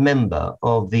proud member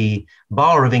of the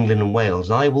Bar of England and Wales,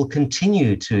 I will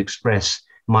continue to express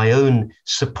my own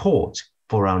support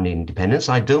for our independence.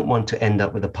 I don't want to end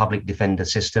up with a public defender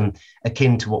system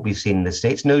akin to what we've seen in the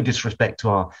States. No disrespect to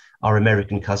our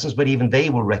American cousins, but even they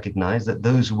will recognize that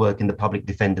those who work in the public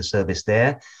defender service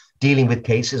there, dealing with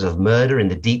cases of murder in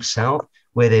the Deep South,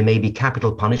 where there may be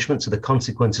capital punishment, so the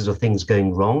consequences of things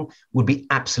going wrong would be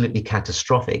absolutely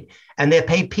catastrophic. And they're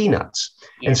paid peanuts.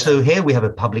 Yes. And so here we have a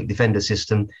public defender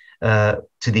system to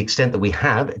the extent that we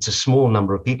have. It's a small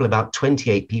number of people, about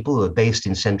 28 people who are based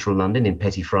in central London, in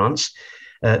Petty France.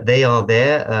 They are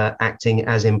there acting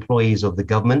as employees of the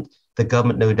government. The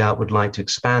government, no doubt, would like to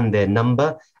expand their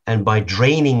number. And by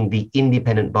draining the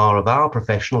independent bar of our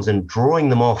professionals and drawing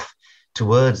them off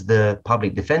towards the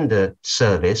public defender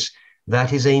service,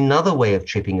 that is another way of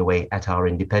chipping away at our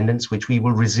independence, which we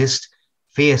will resist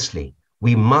fiercely.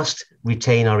 We must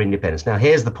retain our independence. Now,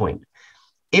 here's the point.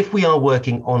 If we are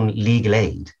working on legal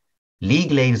aid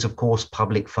is, of course,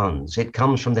 public funds. It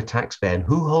comes from the taxpayer. And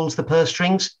who holds the purse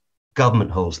strings?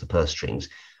 Government holds the purse strings.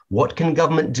 What can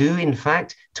government do, in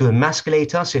fact, to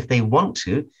emasculate us if they want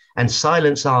to and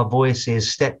silence our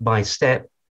voices step by step?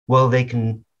 Well, they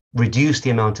can reduce the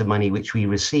amount of money which we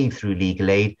receive through legal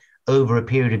aid over a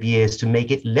period of years to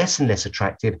make it less and less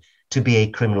attractive to be a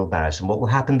criminal barrister. And what will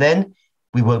happen then?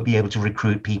 We won't be able to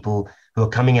recruit people who are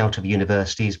coming out of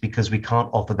universities because we can't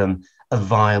offer them a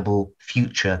viable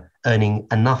future earning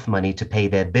enough money to pay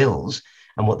their bills.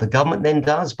 And what the government then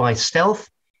does by stealth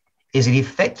is it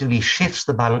effectively shifts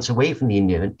the balance away from the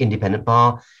independent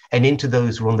bar and into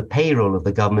those who are on the payroll of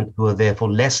the government, who are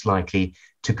therefore less likely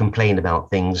to complain about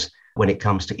things when it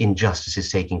comes to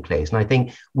injustices taking place. And I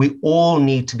think we all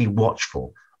need to be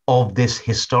watchful of this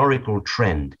historical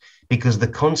trend, because the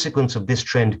consequence of this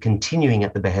trend continuing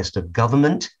at the behest of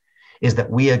government is that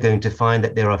we are going to find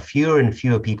that there are fewer and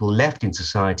fewer people left in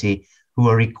society who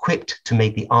are equipped to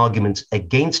make the arguments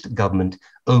against government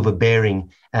overbearing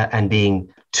and being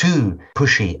too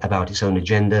pushy about its own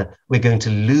agenda. We're going to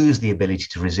lose the ability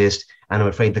to resist. And I'm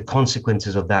afraid the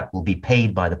consequences of that will be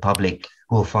paid by the public,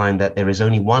 who will find that there is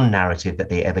only one narrative that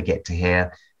they ever get to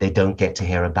hear. They don't get to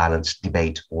hear a balanced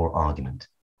debate or argument.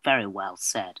 Very well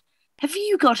said. Have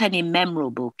you got any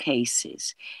memorable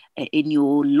cases in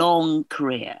your long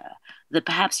career that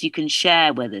perhaps you can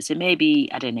share with us? It may be,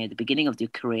 I don't know, the beginning of your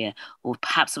career, or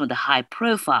perhaps some of the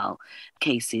high-profile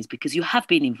cases, because you have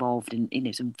been involved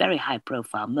in some very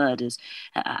high-profile murders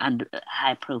and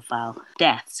high-profile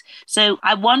deaths. So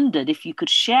I wondered if you could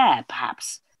share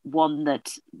perhaps one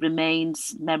that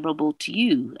remains memorable to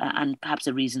you and perhaps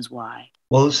the reasons why.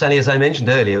 Well, Sally, as I mentioned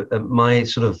earlier, my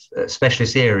sort of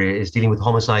specialist area is dealing with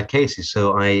homicide cases.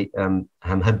 So I am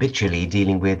habitually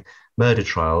dealing with murder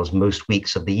trials most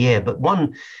weeks of the year. But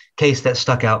one case that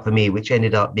stuck out for me, which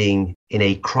ended up being in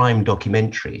a crime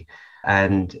documentary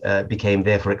and became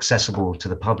therefore accessible to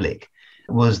the public,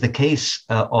 was the case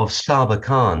of Saba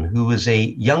Khan, who was a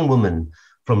young woman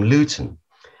from Luton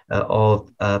of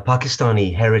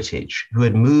Pakistani heritage, who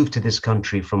had moved to this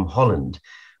country from Holland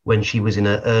when she was in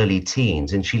her early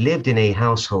teens. And she lived in a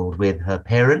household with her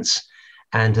parents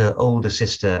and her older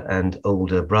sister and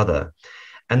older brother.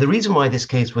 And the reason why this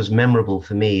case was memorable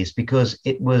for me is because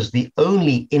it was the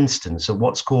only instance of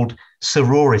what's called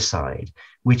sororicide,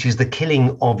 which is the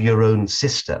killing of your own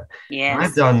sister. Yes.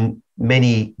 I've done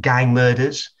many gang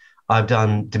murders. I've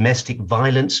done domestic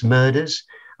violence murders.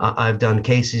 I've done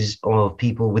cases of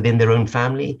people within their own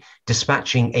family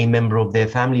dispatching a member of their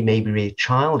family, maybe a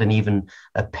child and even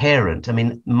a parent. I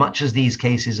mean, much as these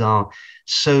cases are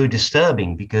so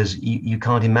disturbing, because you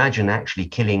can't imagine actually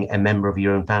killing a member of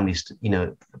your own family,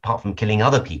 apart from killing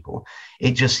other people,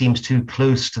 it just seems too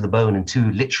close to the bone and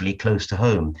too literally close to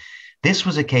home. This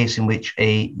was a case in which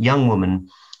a young woman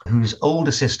whose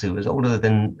older sister was older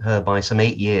than her by some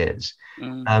 8 years.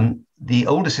 The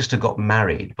older sister got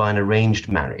married by an arranged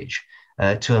marriage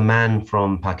to a man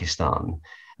from Pakistan.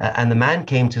 And the man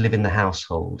came to live in the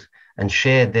household and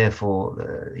shared, therefore,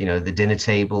 the dinner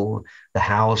table, the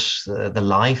house, the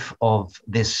life of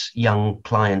this young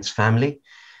client's family.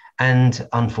 And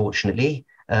unfortunately,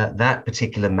 that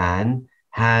particular man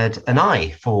had an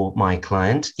eye for my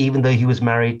client, even though he was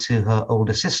married to her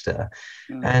older sister.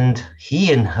 And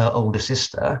he and her older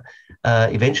sister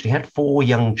eventually had 4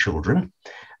 young children.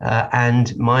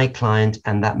 And my client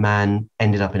and that man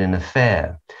ended up in an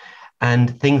affair.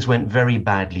 And things went very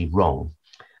badly wrong.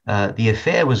 The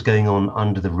affair was going on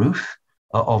under the roof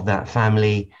of that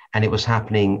family, and it was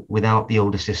happening without the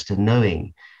older sister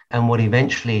knowing. And what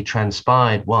eventually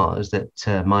transpired was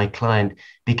that my client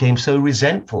became so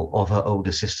resentful of her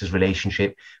older sister's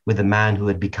relationship with the man who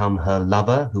had become her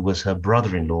lover, who was her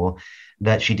brother-in-law,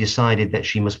 that she decided that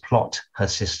she must plot her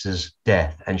sister's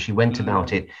death. And she went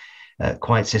about it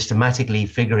quite systematically,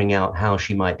 figuring out how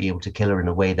she might be able to kill her in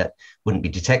a way that wouldn't be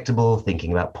detectable,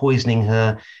 thinking about poisoning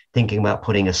her, thinking about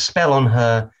putting a spell on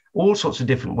her, all sorts of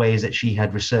different ways that she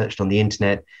had researched on the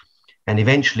internet. And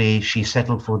eventually she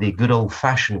settled for the good old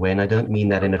fashioned way. And I don't mean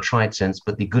that in a trite sense,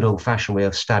 but the good old fashioned way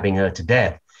of stabbing her to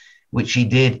death, which she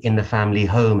did in the family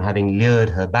home, having lured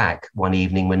her back one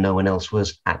evening when no one else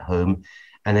was at home,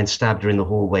 and then stabbed her in the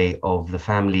hallway of the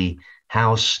family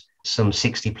house some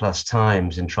 60 plus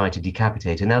times and tried to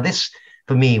decapitate her. Now, this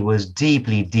for me was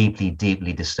deeply, deeply,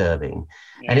 deeply disturbing.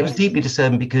 Yes. And it was deeply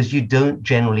disturbing because you don't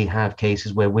generally have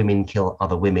cases where women kill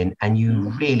other women, and you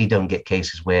really don't get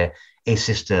cases where a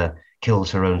sister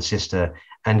kills her own sister.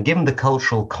 And given the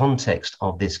cultural context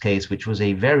of this case, which was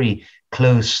a very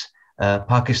close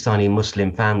Pakistani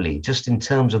Muslim family, just in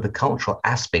terms of the cultural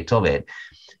aspect of it,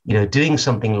 doing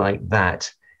something like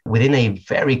that within a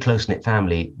very close-knit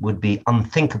family would be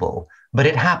unthinkable, but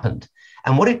it happened.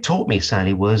 And what it taught me,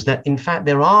 Sally, was that in fact,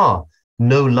 there are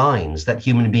no lines that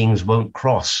human beings won't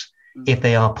cross if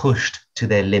they are pushed to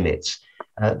their limits.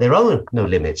 There are no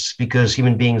limits, because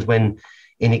human beings, when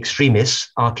in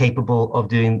extremis are capable of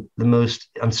doing the most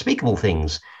unspeakable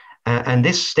things. And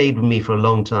this stayed with me for a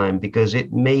long time because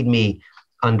it made me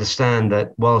understand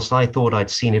that whilst I thought I'd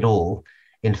seen it all,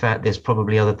 in fact, there's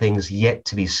probably other things yet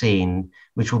to be seen,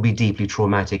 which will be deeply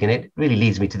traumatic. And it really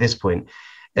leads me to this point.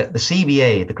 The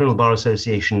CBA, the Criminal Bar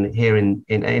Association here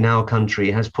in our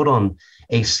country, has put on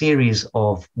a series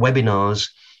of webinars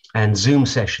and Zoom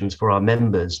sessions for our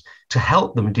members to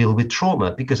help them deal with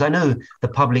trauma. Because I know the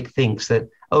public thinks that,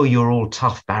 oh, you're all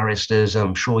tough barristers.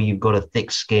 I'm sure you've got a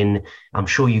thick skin. I'm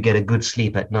sure you get a good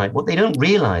sleep at night. What they don't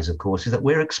realize, of course, is that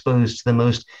we're exposed to the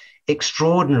most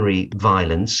extraordinary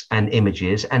violence and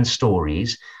images and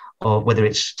stories, or whether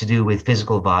it's to do with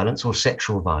physical violence or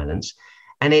sexual violence.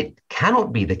 And it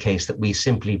cannot be the case that we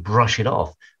simply brush it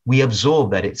off. We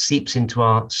absorb that, it seeps into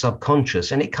our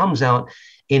subconscious, and it comes out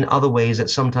in other ways that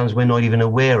sometimes we're not even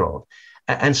aware of.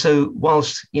 And so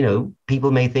whilst,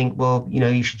 people may think, well,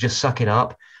 you should just suck it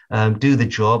up, do the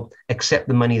job, accept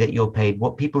the money that you're paid.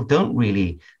 What people don't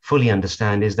really fully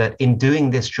understand is that in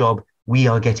doing this job, we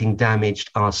are getting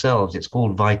damaged ourselves. It's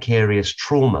called vicarious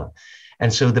trauma.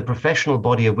 And so the professional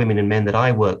body of women and men that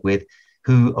I work with,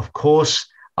 who, of course,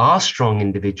 are strong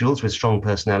individuals with strong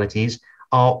personalities,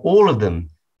 are all of them,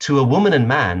 to a woman and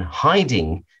man,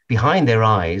 hiding behind their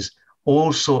eyes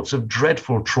all sorts of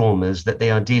dreadful traumas that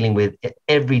they are dealing with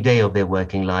every day of their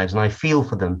working lives. And I feel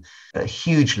for them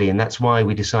hugely. And that's why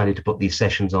we decided to put these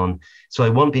sessions on. So I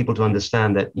want people to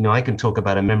understand that, I can talk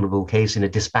about a memorable case in a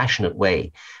dispassionate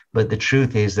way, but the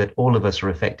truth is that all of us are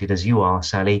affected, as you are,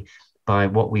 Sally, by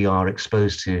what we are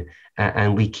exposed to.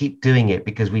 And we keep doing it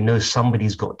because we know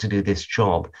somebody's got to do this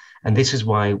job. And this is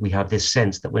why we have this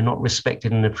sense that we're not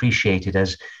respected and appreciated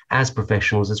as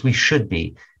professionals as we should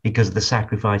be, because of the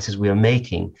sacrifices we are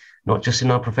making, not just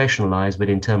in our professional lives, but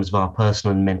in terms of our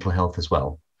personal and mental health as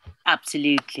well.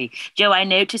 Absolutely. Jo, I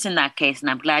noticed in that case, and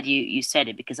I'm glad you said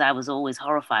it, because I was always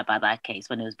horrified by that case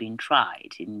when it was being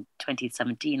tried in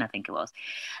 2017, I think it was,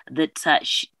 that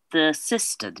the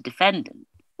sister, the defendant,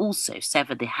 also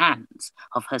severed the hands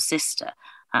of her sister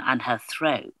and her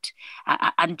throat.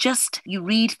 And just, you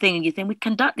read things and you think, we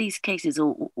conduct these cases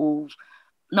all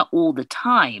not all the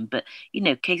time, but,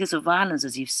 cases of violence,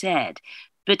 as you've said.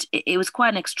 But it was quite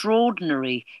an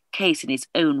extraordinary case in its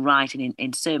own right and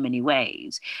in so many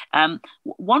ways.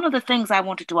 One of the things I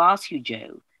wanted to ask you,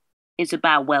 Jo, is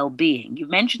about well-being. You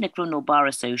mentioned the Criminal Bar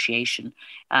Association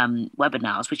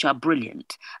webinars, which are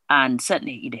brilliant. And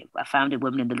certainly, I found in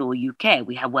Women in the Law UK,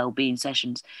 we have well-being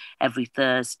sessions every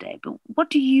Thursday. But what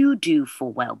do you do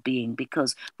for well-being?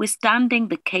 Because withstanding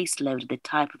the caseload of the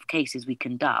type of cases we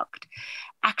conduct,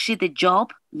 actually the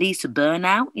job leads to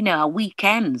burnout. Our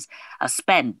weekends are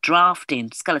spent drafting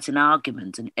skeleton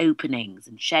arguments and openings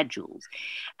and schedules.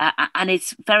 And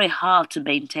it's very hard to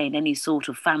maintain any sort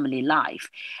of family life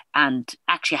and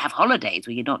actually have holidays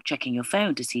where you're not checking your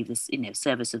phone to see if this,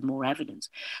 service of more evidence.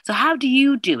 So how do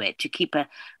you do it to keep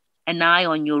an eye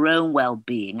on your own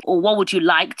well-being? Or what would you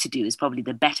like to do is probably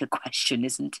the better question,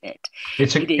 isn't it?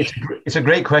 It's a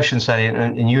great question, Sally,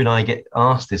 and you and I get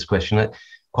asked this question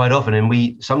quite often, and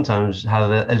we sometimes have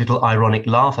a little ironic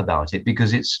laugh about it,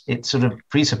 because it sort of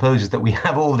presupposes that we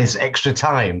have all this extra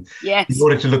time in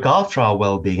order to look after our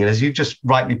well-being. And as you just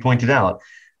rightly pointed out,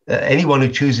 anyone who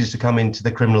chooses to come into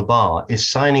the criminal bar is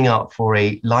signing up for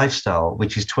a lifestyle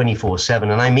which is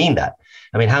 24/7. And I mean that.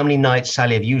 I mean, how many nights,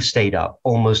 Sally, have you stayed up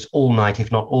almost all night,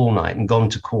 if not all night, and gone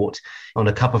to court on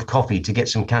a cup of coffee to get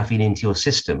some caffeine into your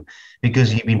system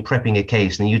because you've been prepping a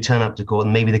case, and you turn up to court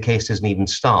and maybe the case doesn't even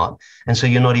start. And so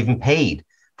you're not even paid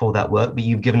for that work, but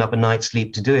you've given up a night's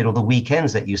sleep to do it, or the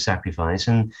weekends that you sacrifice.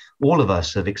 And all of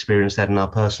us have experienced that in our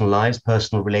personal lives,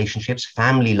 personal relationships,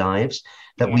 family lives,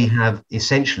 that we have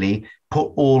essentially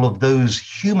put all of those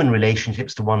human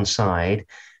relationships to one side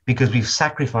because we've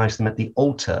sacrificed them at the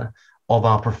altar of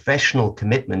our professional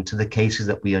commitment to the cases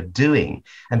that we are doing.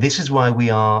 And this is why we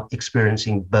are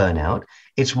experiencing burnout.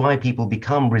 It's why people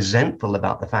become resentful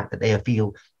about the fact that they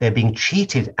feel they're being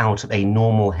cheated out of a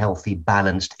normal, healthy,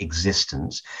 balanced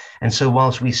existence. And so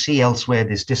whilst we see elsewhere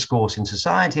this discourse in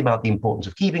society about the importance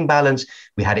of keeping balance,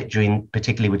 we had it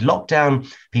particularly with lockdown,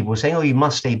 people were saying, oh, you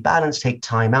must stay balanced, take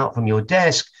time out from your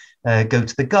desk, go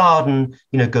to the garden,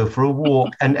 go for a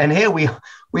walk. And here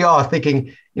we are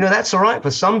thinking, that's all right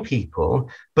for some people,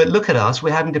 but look at us,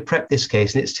 we're having to prep this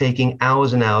case and it's taking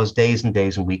hours and hours, days and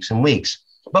days and weeks,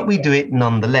 but we do it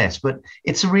nonetheless. But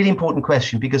it's a really important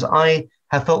question, because I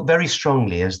have felt very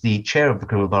strongly as the chair of the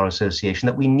Criminal Bar Association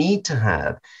that we need to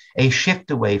have a shift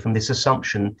away from this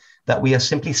assumption that we are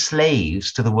simply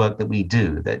slaves to the work that we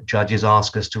do, that judges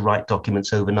ask us to write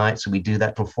documents overnight. So we do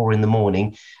that till 4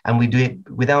 a.m. and we do it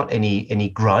without any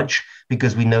grudge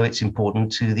because we know it's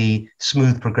important to the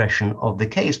smooth progression of the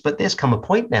case. But there's come a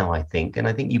point now, I think, and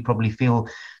I think you probably feel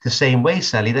the same way,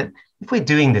 Sally, that if we're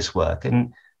doing this work,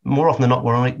 and more often than not,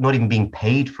 we're not even being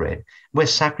paid for it, we're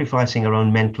sacrificing our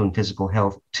own mental and physical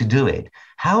health to do it.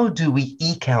 How do we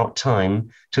eke out time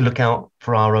to look out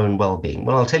for our own well-being?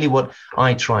 Well, I'll tell you what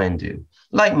I try and do.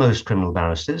 Like most criminal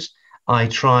barristers, I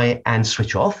try and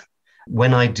switch off.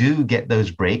 When I do get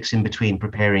those breaks in between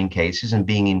preparing cases and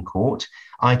being in court,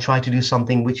 I try to do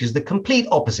something which is the complete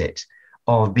opposite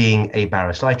of being a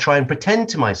barrister. I try and pretend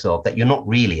to myself that you're not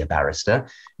really a barrister.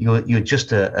 You're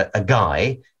just a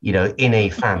guy, in a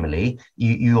family.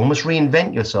 You almost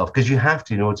reinvent yourself because you have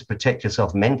to in order to protect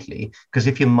yourself mentally. Because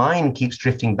if your mind keeps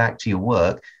drifting back to your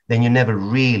work, then you're never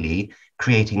really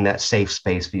creating that safe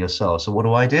space for yourself. So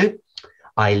what do?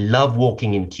 I love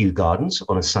walking in Kew Gardens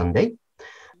on a Sunday.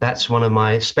 That's one of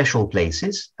my special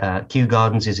places. Kew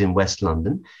Gardens is in West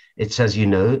London. It's, as you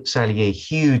know, Sally, a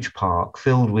huge park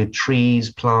filled with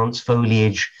trees, plants,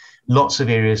 foliage, lots of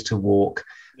areas to walk.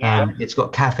 Yeah. It's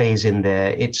got cafes in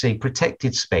there. It's a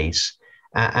protected space.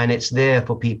 And it's there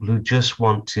for people who just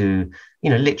want to,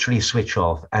 literally switch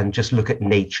off and just look at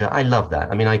nature. I love that.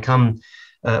 I mean, I come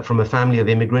from a family of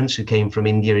immigrants who came from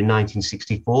India in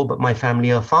 1964, but my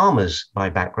family are farmers by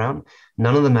background.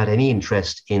 None of them had any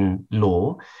interest in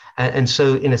law. And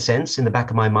so, in a sense, in the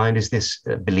back of my mind is this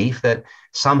belief that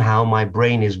somehow my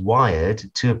brain is wired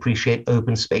to appreciate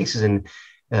open spaces. And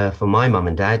for my mum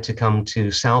and dad to come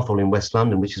to Southall in West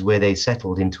London, which is where they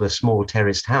settled into a small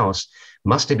terraced house,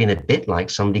 must have been a bit like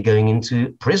somebody going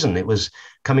into prison. It was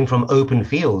coming from open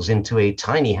fields into a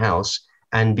tiny house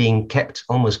and being kept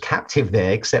almost captive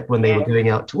there, except when they were going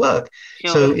out to work.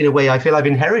 Sure. So in a way, I feel I've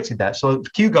inherited that. So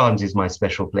Kew Gardens is my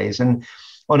special place. And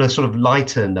on a sort of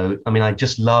lighter note, I mean, I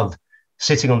just love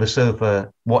sitting on the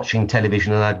sofa watching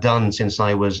television, and I've done since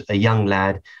I was a young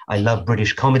lad. I love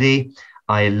British comedy.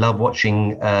 I love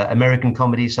watching American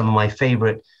comedy. Some of my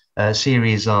favorite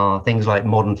series are things like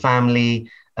Modern Family,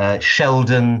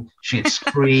 Sheldon, Schitt's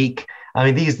Creek. I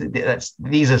mean,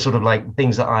 these are sort of like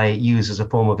things that I use as a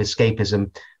form of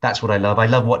escapism. That's what I love. I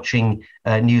love watching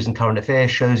news and current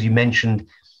affairs shows. You mentioned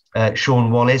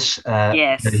Sean Wallace.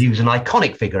 Yes. He was an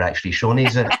iconic figure, actually. Sean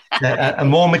is a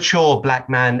more mature black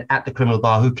man at the criminal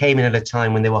bar who came in at a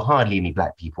time when there were hardly any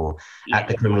black people at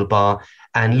the criminal bar.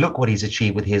 And look what he's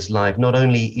achieved with his life. Not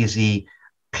only is he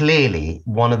clearly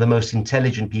one of the most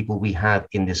intelligent people we have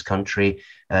in this country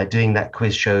doing that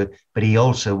quiz show, but he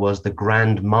also was the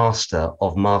Grand Master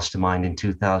of Mastermind in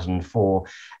 2004.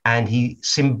 And he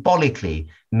symbolically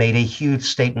made a huge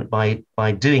statement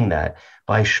by doing that,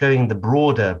 by showing the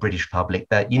broader British public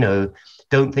that,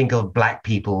 don't think of black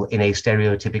people in a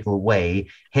stereotypical way.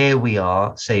 Here we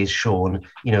are, says Sean,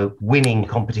 winning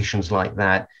competitions like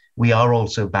that. We are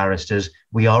also barristers.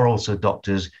 We are also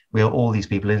doctors. We are all these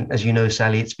people. And as you know,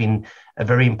 Sally, it's been a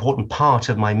very important part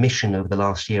of my mission over the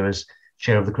last year as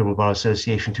chair of the Criminal Bar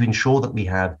Association to ensure that we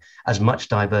have as much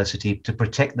diversity to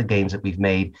protect the gains that we've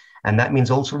made. And that means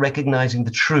also recognizing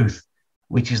the truth,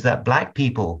 which is that black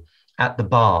people at the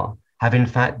bar have in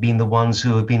fact been the ones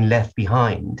who have been left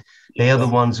behind. They are the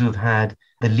ones who have had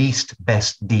the least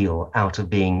best deal out of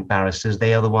being barristers.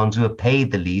 They are the ones who are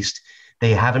paid the least.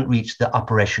 They haven't reached the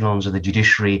upper echelons of the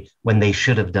judiciary when they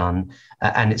should have done.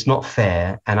 And it's not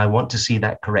fair. And I want to see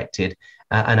that corrected.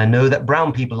 And I know that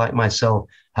brown people like myself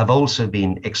have also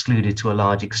been excluded to a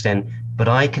large extent. But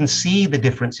I can see the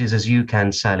differences, as you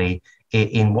can, Sally,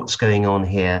 in what's going on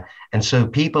here. And so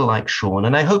people like Sean,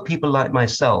 and I hope people like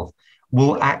myself,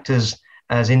 will act as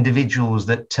individuals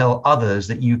that tell others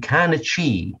that you can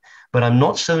achieve. But I'm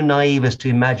not so naive as to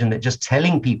imagine that just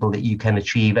telling people that you can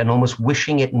achieve and almost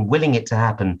wishing it and willing it to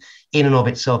happen in and of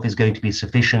itself is going to be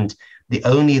sufficient. The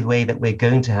only way that we're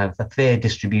going to have a fair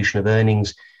distribution of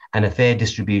earnings and a fair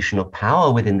distribution of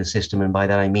power within the system, and by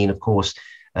that I mean, of course,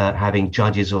 having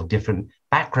judges of different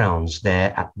backgrounds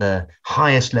there at the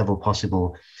highest level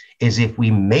possible, is if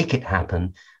we make it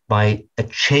happen by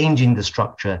changing the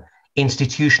structure,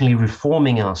 institutionally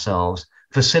reforming ourselves,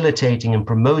 facilitating and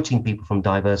promoting people from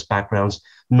diverse backgrounds,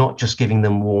 not just giving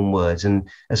them warm words. And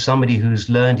as somebody who's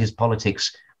learned his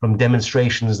politics from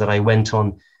demonstrations that I went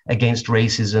on against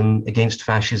racism, against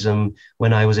fascism,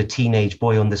 when I was a teenage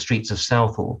boy on the streets of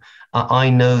Southall, I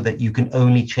know that you can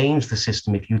only change the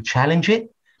system if you challenge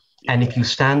it. And if you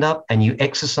stand up and you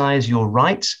exercise your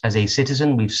rights as a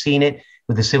citizen. We've seen it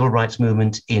with the civil rights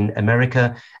movement in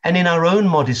America. And in our own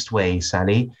modest way,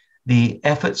 Sally, the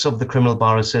efforts of the Criminal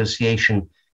Bar Association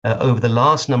over the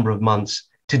last number of months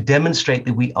to demonstrate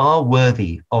that we are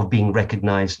worthy of being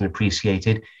recognized and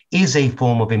appreciated is a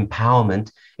form of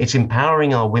empowerment. It's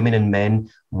empowering our women and men,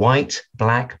 white,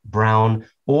 black, brown,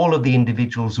 all of the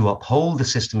individuals who uphold the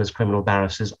system as criminal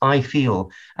barristers. I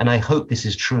feel, and I hope this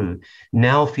is true,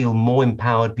 now feel more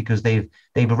empowered because they've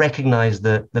recognized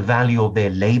the value of their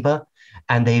labor,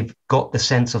 and they've got the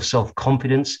sense of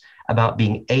self-confidence about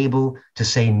being able to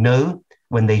say no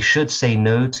when they should say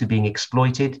no to being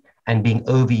exploited and being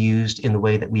overused in the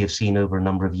way that we have seen over a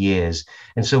number of years.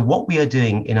 And so what we are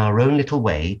doing in our own little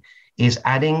way is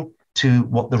adding to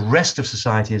what the rest of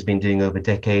society has been doing over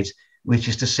decades, which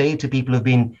is to say to people who've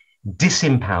been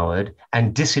disempowered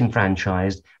and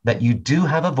disenfranchised that you do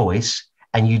have a voice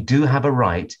and you do have a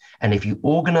right. And if you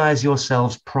organize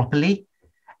yourselves properly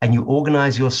and you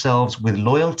organize yourselves with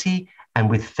loyalty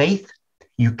and with faith,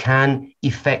 you can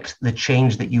effect the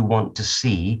change that you want to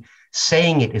see.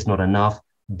 Saying it is not enough.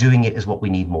 Doing it is what we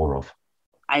need more of.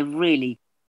 I really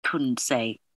couldn't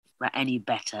say any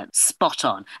better. Spot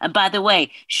on. And by the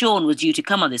way, Sean was due to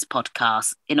come on this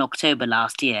podcast in October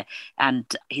last year, and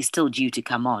he's still due to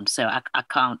come on. So I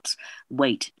can't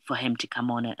wait for him to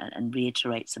come on and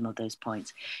reiterate some of those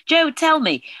points. Jo, tell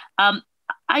me,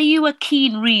 are you a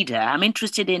keen reader? I'm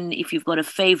interested in if you've got a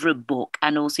favourite book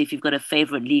and also if you've got a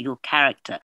favourite legal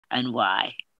character and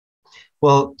why.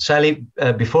 Well, Sally,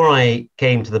 before I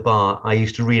came to the bar, I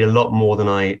used to read a lot more than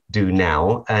I do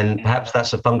now. And perhaps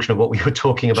that's a function of what we were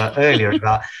talking about earlier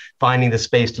about finding the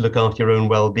space to look after your own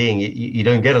well-being. You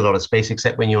don't get a lot of space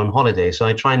except when you're on holiday. So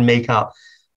I try and make up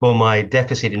for my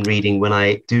deficit in reading when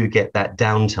I do get that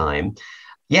downtime.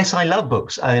 Yes, I love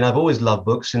books. I mean, I've always loved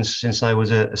books since I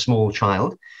was a small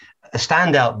child. A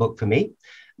standout book for me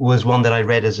was one that I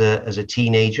read as a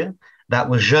teenager. That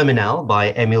was Germinal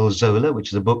by Émile Zola, which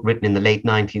is a book written in the late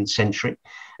 19th century.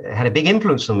 It had a big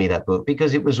influence on me, that book,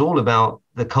 because it was all about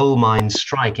the coal mine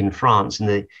strike in France in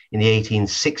the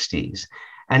 1860s.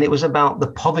 And it was about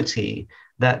the poverty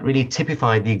that really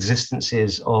typified the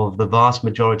existences of the vast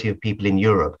majority of people in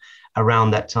Europe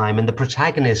around that time. And the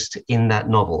protagonist in that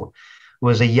novel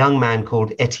was a young man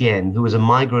called Etienne, who was a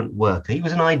migrant worker. He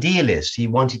was an idealist. He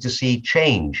wanted to see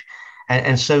change.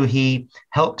 And so he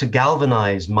helped to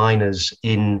galvanize miners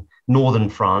in northern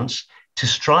France to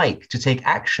strike, to take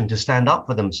action, to stand up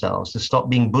for themselves, to stop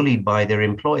being bullied by their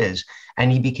employers. And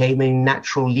he became a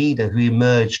natural leader who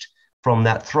emerged from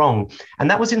that throng. And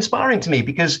that was inspiring to me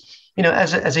because, you know,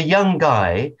 as a young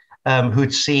guy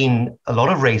who'd seen a lot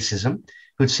of racism,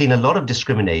 who'd seen a lot of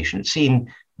discrimination, who'd seen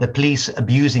the police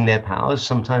abusing their powers,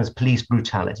 sometimes police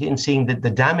brutality, and seeing the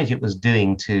damage it was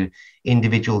doing to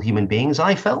individual human beings,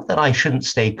 I felt that I shouldn't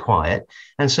stay quiet.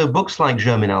 And so books like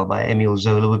Germinal by Émile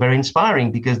Zola were very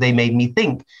inspiring because they made me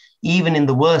think, even in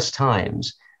the worst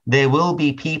times, there will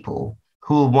be people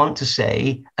who will want to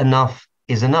say enough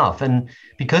is enough. And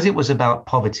because it was about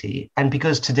poverty, and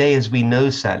because today, as we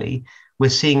know, Sally, we're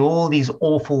seeing all these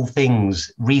awful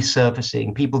things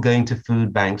resurfacing, people going to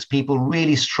food banks, people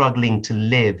really struggling to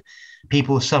live,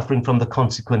 people suffering from the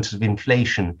consequences of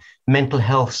inflation, mental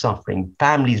health suffering,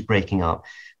 families breaking up.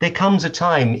 There comes a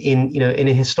time in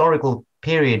a historical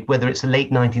period, whether it's the late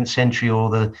 19th century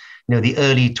or the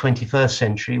early 21st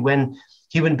century, when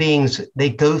human beings,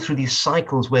 they go through these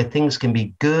cycles where things can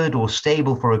be good or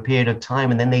stable for a period of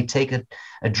time, and then they take a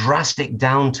drastic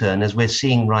downturn, as we're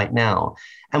seeing right now.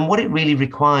 And what it really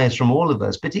requires from all of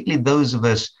us, particularly those of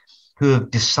us who have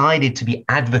decided to be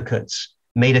advocates,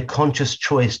 made a conscious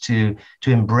choice to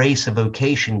embrace a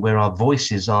vocation where our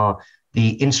voices are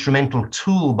the instrumental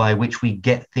tool by which we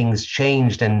get things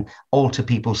changed and alter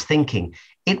people's thinking,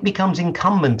 it becomes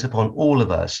incumbent upon all of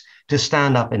us to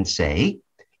stand up and say,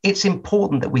 it's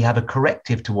important that we have a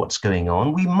corrective to what's going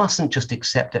on. We mustn't just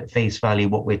accept at face value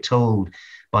what we're told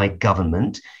by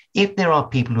government. If there are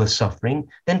people who are suffering,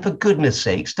 then for goodness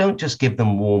sakes, don't just give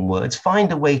them warm words.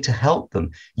 Find a way to help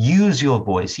them. Use your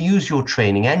voice, use your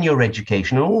training and your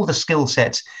education and all the skill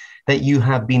sets that you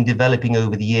have been developing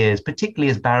over the years, particularly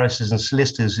as barristers and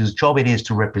solicitors whose job it is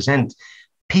to represent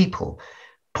people.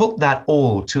 Put that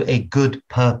all to a good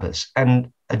purpose.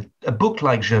 And a book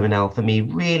like Germinal for me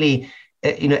really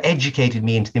educated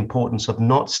me into the importance of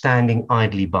not standing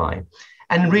idly by.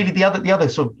 And really the other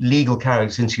sort of legal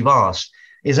character, since you've asked,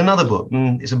 is another book.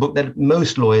 And it's a book that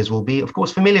most lawyers will be, of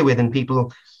course, familiar with, and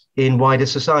people in wider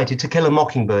society, To Kill a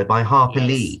Mockingbird by Harper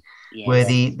Lee, where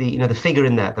the figure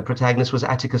in that, the protagonist was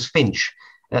Atticus Finch,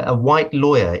 a white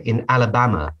lawyer in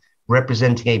Alabama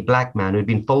representing a black man who had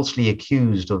been falsely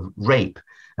accused of rape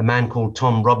a man called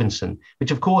Tom Robinson,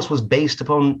 which of course was based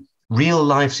upon real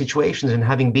life situations. And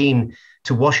having been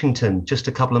to Washington just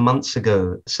a couple of months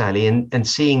ago, Sally, and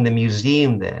seeing the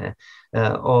museum there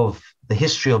of the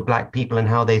history of Black people and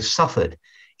how they suffered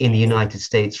in the United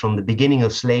States from the beginning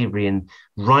of slavery and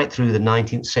right through the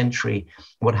 19th century,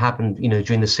 what happened,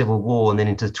 during the Civil War and then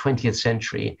into the 20th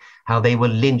century, how they were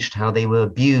lynched, how they were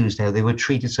abused, how they were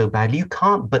treated so badly. You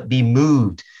can't but be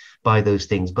moved by those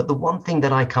things. But the one thing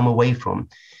that I come away from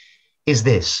is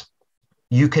this: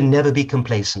 you can never be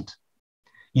complacent.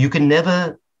 You can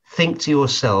never think to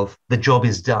yourself, the job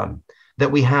is done,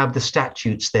 that we have the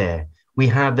statutes there, we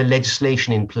have the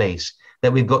legislation in place,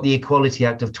 that we've got the Equality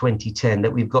Act of 2010,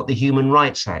 that we've got the Human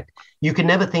Rights Act. You can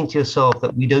never think to yourself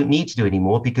that we don't need to do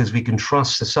anymore because we can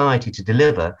trust society to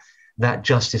deliver that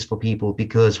justice for people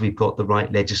because we've got the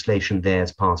right legislation there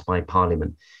as passed by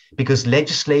Parliament. Because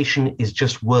legislation is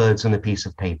just words on a piece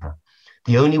of paper.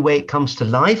 The only way it comes to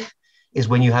life is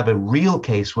when you have a real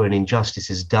case where an injustice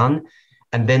is done,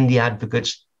 and then the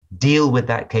advocates deal with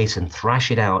that case and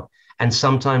thrash it out. And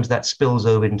sometimes that spills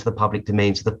over into the public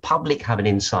domain, so the public have an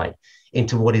insight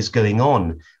into what is going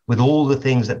on with all the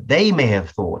things that they may have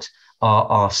thought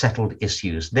are settled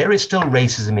issues. There is still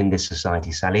racism in this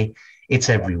society, Sally. It's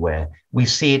everywhere. We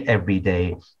see it every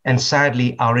day. And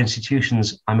sadly, our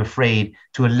institutions, I'm afraid,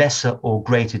 to a lesser or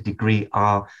greater degree,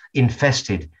 are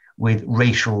infested with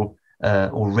racial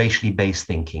or racially based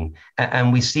thinking.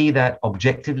 And we see that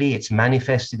objectively. It's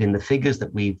manifested in the figures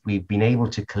that we've been able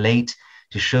to collate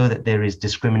to show that there is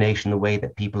discrimination in the way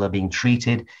that people are being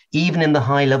treated, even in the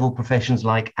high level professions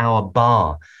like our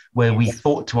bar, where we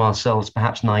thought to ourselves,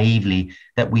 perhaps naively,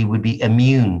 that we would be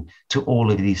immune to all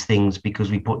of these things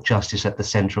because we put justice at the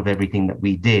center of everything that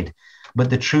we did. But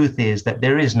the truth is that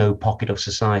there is no pocket of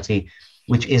society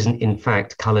which isn't, in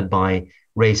fact, colored by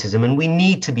racism. And we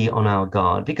need to be on our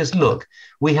guard because, look,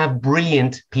 we have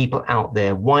brilliant people out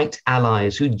there, white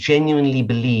allies who genuinely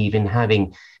believe in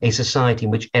having a society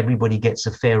in which everybody gets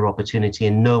a fair opportunity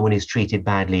and no one is treated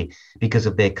badly because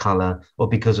of their color or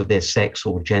because of their sex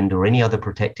or gender or any other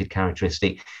protected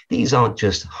characteristic. These aren't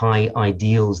just high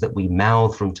ideals that we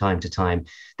mouth from time to time.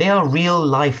 They are real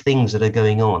life things that are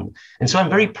going on. And so I'm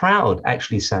very proud,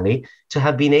 actually, Sally, to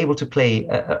have been able to play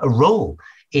a role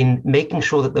in making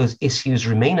sure that those issues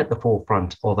remain at the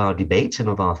forefront of our debates and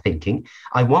of our thinking.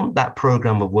 I want that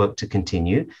program of work to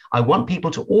continue. I want people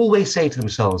to always say to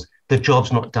themselves, the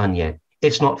job's not done yet.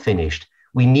 It's not finished.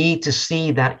 We need to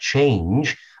see that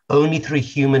change only through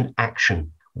human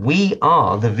action. We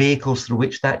are the vehicles through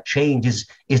which that change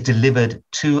is delivered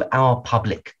to our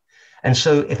public. And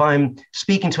so if I'm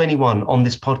speaking to anyone on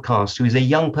this podcast who is a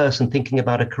young person thinking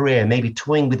about a career, maybe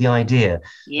toying with the idea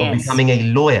of becoming a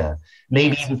lawyer,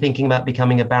 maybe even thinking about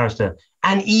becoming a barrister,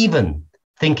 and even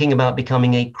thinking about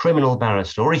becoming a criminal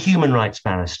barrister or a human rights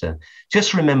barrister,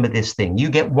 just remember this thing. You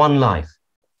get one life.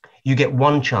 You get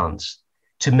one chance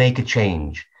to make a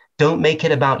change. Don't make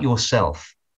it about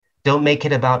yourself. Don't make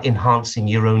it about enhancing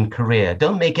your own career.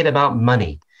 Don't make it about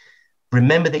money.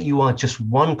 Remember that you are just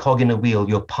one cog in a wheel.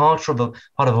 You're part of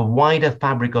a wider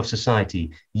fabric of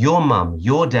society. Your mum,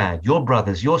 your dad, your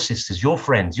brothers, your sisters, your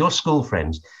friends, your school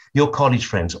friends, your college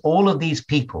friends, all of these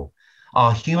people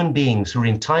are human beings who are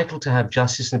entitled to have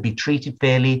justice and be treated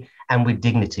fairly and with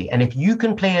dignity. And if you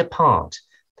can play a part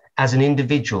as an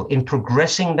individual in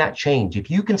progressing that change,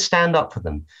 if you can stand up for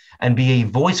them and be a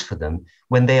voice for them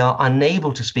when they are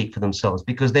unable to speak for themselves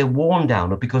because they're worn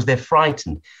down or because they're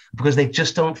frightened, because they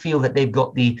just don't feel that they've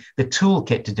got the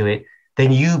toolkit to do it,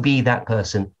 then you be that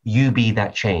person, you be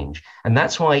that change. And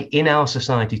that's why in our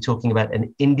society, talking about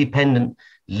an independent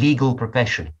legal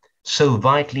profession, so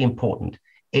vitally important.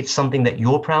 It's something that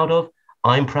you're proud of,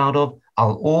 I'm proud of.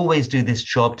 I'll always do this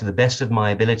job to the best of my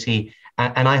ability.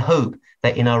 And I hope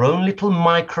that in our own little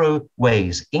micro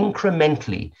ways,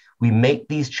 incrementally, we make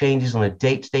these changes on a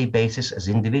day-to-day basis as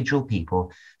individual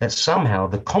people, that somehow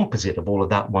the composite of all of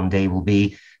that one day will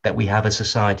be that we have a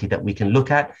society that we can look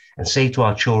at and say to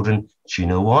our children, do you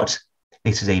know what?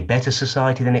 This is a better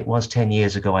society than it was 10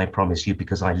 years ago, I promise you,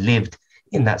 because I lived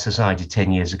in that society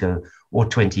 10 years ago or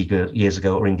 20 years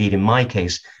ago, or indeed in my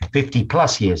case, 50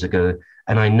 plus years ago.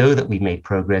 And I know that we've made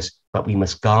progress, but we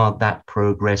must guard that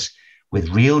progress with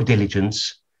real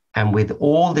diligence and with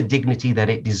all the dignity that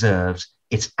it deserves.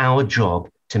 It's our job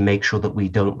to make sure that we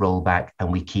don't roll back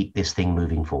and we keep this thing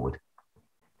moving forward.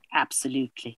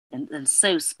 Absolutely. And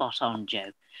so spot on,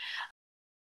 Jo.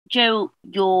 Jo,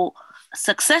 your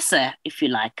successor, if you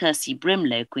like, Kirsty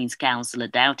Brimlow, Queen's Counsel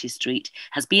at Doughty Street,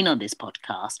 has been on this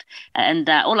podcast, and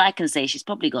all I can say, she's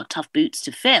probably got tough boots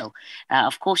to fill.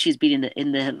 Of course, she's been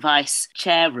in the vice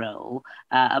chair role,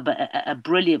 a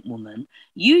brilliant woman.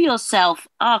 You yourself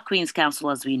are Queen's Counsel,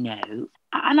 as we know,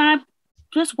 and I'm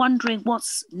just wondering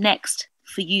what's next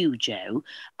for you, Jo,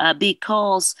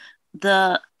 because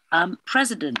the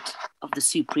President of the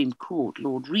Supreme Court,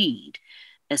 Lord Reed,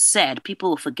 has said, people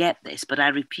will forget this, but I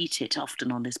repeat it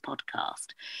often on this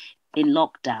podcast, in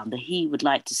lockdown, that he would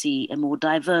like to see a more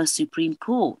diverse Supreme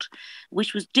Court,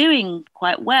 which was doing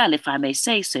quite well, if I may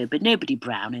say so, but nobody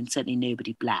brown and certainly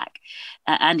nobody black.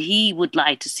 And he would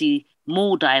like to see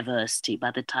more diversity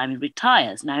by the time he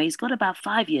retires. Now, he's got about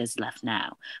 5 years left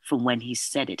now from when he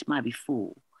said it might be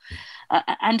 4.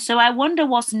 And so I wonder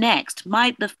what's next.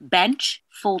 Might the bench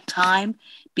full-time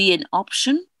be an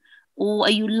option? Or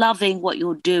are you loving what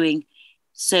you're doing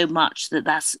so much that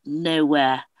that's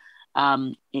nowhere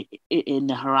in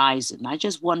the horizon? I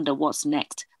just wonder what's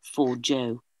next for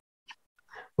Jo.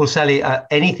 Well, Sally,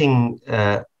 anything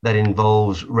that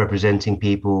involves representing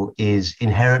people is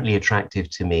inherently attractive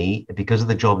to me because of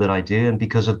the job that I do and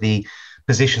because of the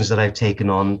positions that I've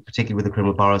taken on, particularly with the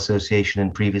Criminal Bar Association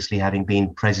and previously having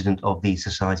been president of the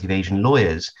Society of Asian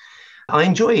Lawyers. I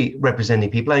enjoy representing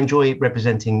people. I enjoy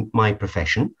representing my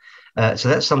profession. So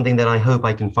that's something that I hope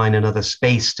I can find another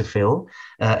space to fill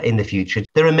in the future.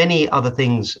 There are many other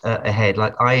things ahead.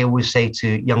 Like I always say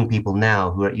to young people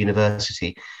now who are at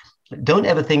university, don't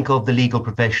ever think of the legal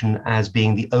profession as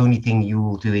being the only thing you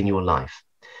will do in your life.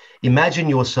 Imagine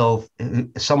yourself,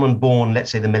 someone born, let's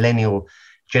say the millennial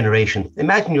generation,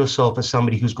 imagine yourself as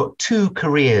somebody who's got 2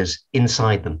 careers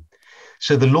inside them.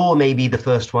 So the law may be the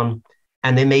first one,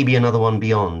 and there may be another one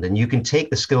beyond. And you can take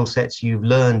the skill sets you've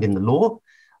learned in the law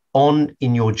on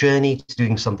in your journey to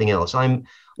doing something else. I'm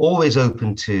always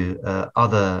open to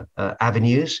other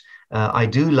avenues. I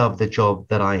do love the job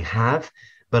that I have,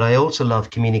 but I also love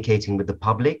communicating with the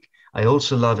public. I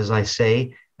also love, as I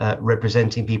say,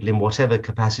 representing people in whatever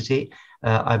capacity.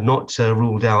 I've not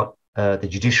ruled out the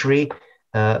judiciary,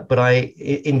 but I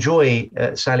enjoy,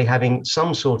 Sally, having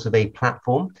some sort of a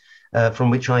platform from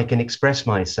which I can express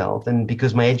myself. And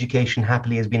because my education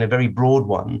happily has been a very broad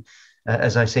one,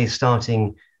 as I say,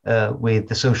 starting with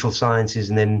the social sciences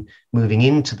and then moving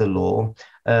into the law.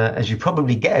 As you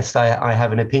probably guessed, I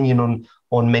have an opinion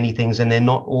on many things, and they're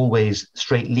not always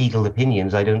straight legal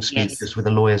opinions. I don't speak just with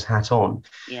a lawyer's hat on.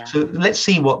 Yeah. So let's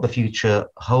see what the future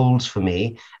holds for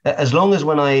me. As long as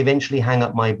when I eventually hang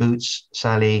up my boots,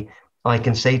 Sally, I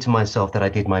can say to myself that I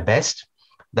did my best,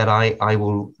 that I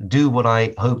will do what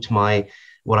I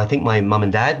think my mum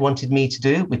and dad wanted me to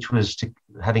do, which was to,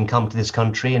 having come to this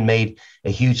country and made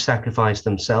a huge sacrifice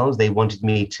themselves. They wanted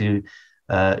me to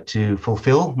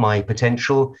fulfill my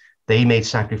potential. They made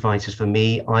sacrifices for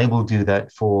me. I will do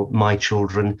that for my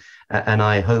children. And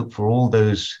I hope for all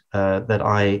those that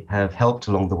I have helped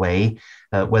along the way,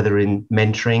 whether in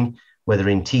mentoring, whether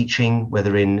in teaching,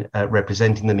 whether in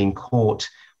representing them in court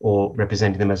or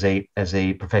representing them as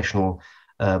a professional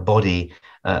body.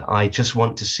 I just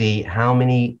want to see how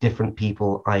many different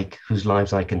people whose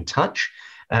lives I can touch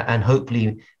and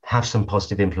hopefully have some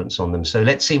positive influence on them. So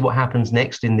let's see what happens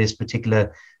next in this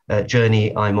particular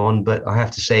journey I'm on. But I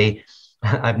have to say,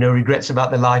 I have no regrets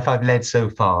about the life I've led so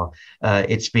far.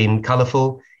 It's been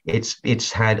colorful.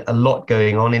 It's had a lot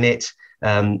going on in it.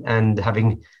 And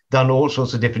having done all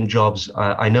sorts of different jobs,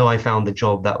 I know I found the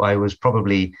job that I was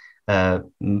probably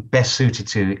best suited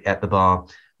to at the bar.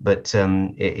 But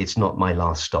it's not my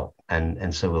last stop.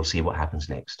 And so we'll see what happens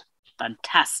next.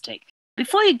 Fantastic.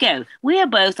 Before you go, we are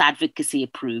both advocacy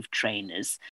approved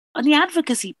trainers. On the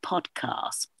advocacy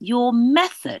podcast, your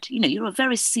method, you're a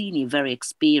very senior, very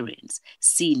experienced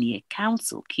senior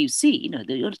counsel, QC,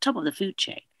 you're the top of the food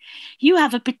chain. You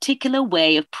have a particular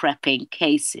way of prepping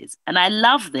cases. And I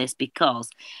love this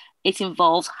because it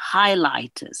involves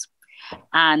highlighters.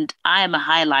 And I am a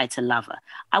highlighter lover.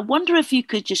 I wonder if you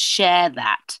could just share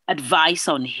that advice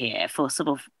on here for some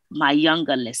of my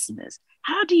younger listeners.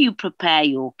 How do you prepare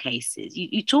your cases?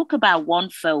 You talk about one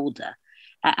folder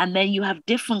and then you have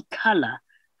different color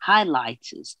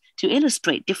highlighters to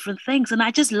illustrate different things. And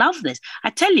I just love this. I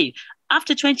tell you,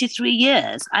 after 23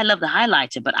 years, I love the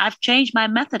highlighter, but I've changed my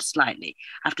method slightly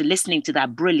after listening to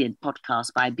that brilliant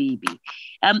podcast by BB.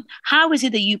 How is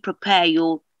it that you prepare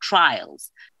your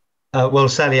trials? Well,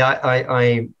 Sally,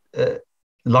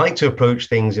 like to approach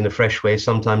things in a fresh way,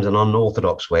 sometimes an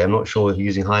unorthodox way. I'm not sure if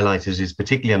using highlighters is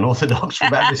particularly unorthodox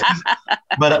for barristers,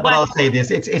 but I'll say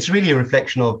this: it's really a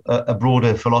reflection of a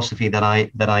broader philosophy that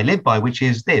I live by, which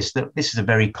is this: that this is a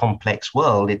very complex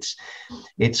world.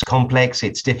 It's complex.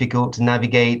 It's difficult to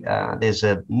navigate. There's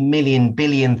a million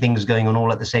billion things going on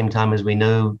all at the same time, as we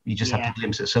know. You just have to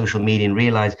glimpse at social media and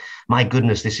realize, my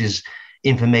goodness, this is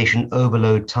information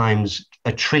overload times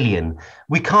a trillion.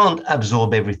 We can't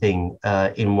absorb everything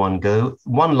in one go.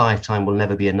 One lifetime will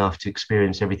never be enough to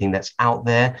experience everything that's out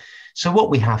there. So what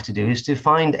we have to do is to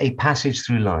find a passage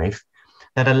through life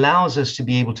that allows us to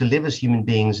be able to live as human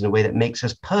beings in a way that makes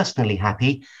us personally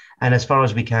happy, and as far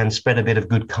as we can, spread a bit of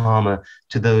good karma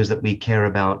to those that we care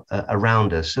about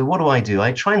around us. So what do?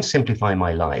 I try and simplify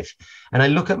my life, and I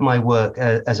look at my work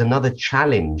as another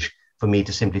challenge for me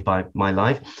to simplify my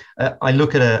life. I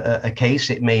look at a case.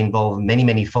 It may involve many,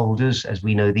 many folders. As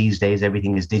we know these days,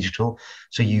 everything is digital.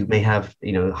 So you may have,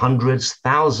 hundreds,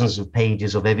 thousands of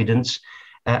pages of evidence.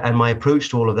 And my approach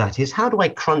to all of that is, how do I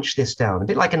crunch this down? A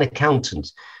bit like an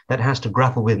accountant that has to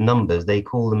grapple with numbers. They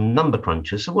call them number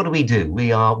crunchers. So what do?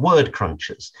 We are word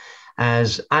crunchers.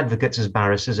 As advocates, as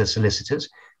barristers, as solicitors,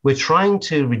 we're trying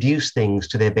to reduce things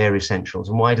to their bare essentials.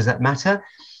 And why does that matter?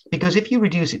 Because if you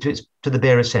reduce it to the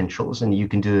bare essentials, and you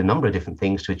can do a number of different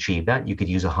things to achieve that. You could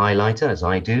use a highlighter, as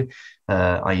I do.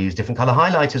 I use different color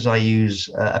highlighters. I use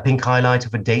a pink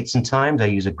highlighter for dates and times. I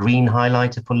use a green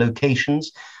highlighter for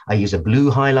locations. I use a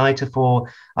blue highlighter for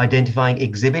identifying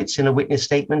exhibits in a witness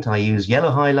statement. I use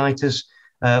yellow highlighters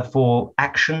for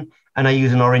action. And I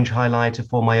use an orange highlighter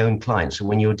for my own clients. So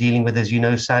when you're dealing with, as you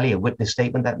know, Sally, a witness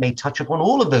statement that may touch upon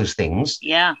all of those things,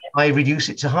 I reduce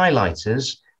it to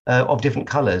highlighters of different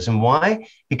colors. And why?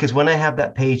 Because when I have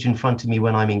that page in front of me,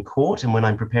 when I'm in court and when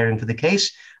I'm preparing for the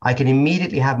case, I can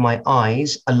immediately have my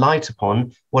eyes alight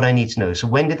upon what I need to know. So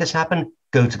when did this happen?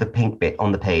 Go to the pink bit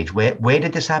on the page. Where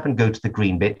did this happen? Go to the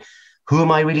green bit. Who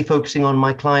am I really focusing on?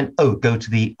 My client? Oh, go to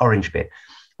the orange bit.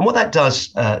 And what that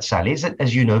does, Sally, is that,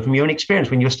 as you know from your own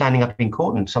experience, when you're standing up in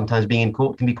court, and sometimes being in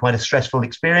court can be quite a stressful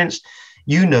experience,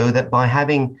 you know that by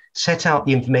having set out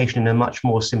the information in a much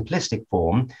more simplistic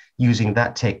form, using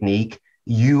that technique,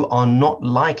 you are not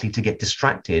likely to get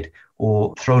distracted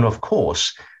or thrown off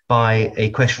course by a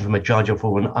question from a judge or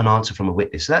for an answer from a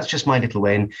witness. So that's just my little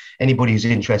way. And anybody who's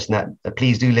interested in that,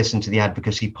 please do listen to the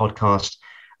advocacy podcast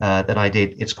that I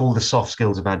did. It's called The Soft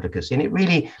Skills of Advocacy. And it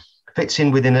really fits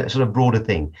in within a sort of broader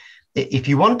thing. If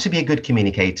you want to be a good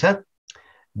communicator,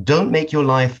 don't make your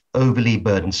life overly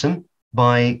burdensome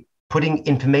by putting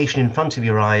information in front of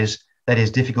your eyes that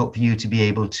is difficult for you to be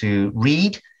able to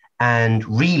read and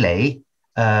relay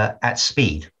at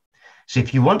speed. So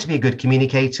if you want to be a good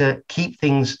communicator, keep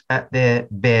things at their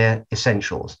bare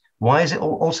essentials. Why does it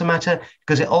also matter?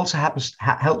 Because it also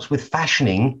helps with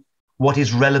fashioning what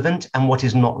is relevant and what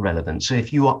is not relevant. So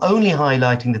if you are only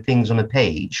highlighting the things on a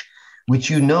page which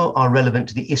you know are relevant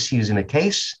to the issues in a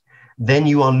case, then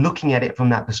you are looking at it from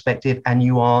that perspective, and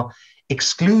you are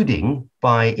excluding,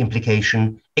 by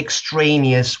implication,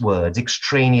 extraneous words,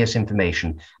 extraneous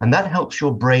information. And that helps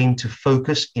your brain to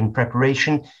focus in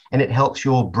preparation, and it helps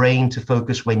your brain to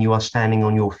focus when you are standing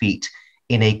on your feet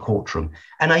in a courtroom.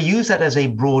 And I use that as a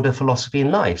broader philosophy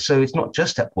in life. So it's not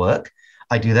just at work.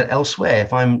 I do that elsewhere.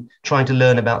 If I'm trying to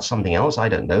learn about something else, I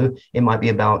don't know, it might be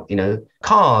about,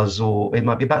 cars, or it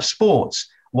might be about sports.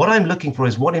 What I'm looking for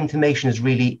is what information is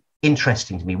really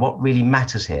interesting to me, what really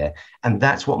matters here. And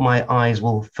that's what my eyes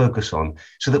will focus on,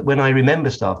 so that when I remember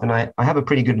stuff, and I have a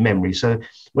pretty good memory. So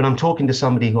when I'm talking to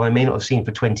somebody who I may not have seen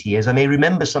for 20 years, I may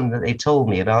remember something that they told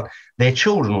me about their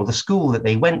children or the school that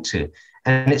they went to.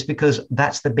 And it's because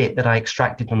that's the bit that I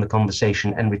extracted from the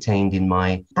conversation and retained in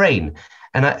my brain.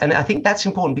 And I think that's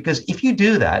important, because if you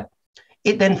do that,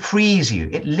 it then frees you,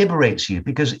 it liberates you,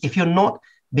 because if you're not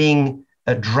being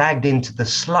dragged into the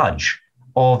sludge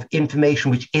of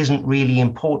information which isn't really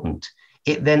important,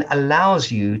 it then allows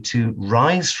you to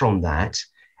rise from that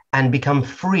and become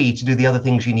free to do the other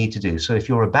things you need to do. So if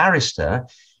you're a barrister,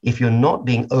 if you're not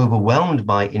being overwhelmed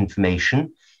by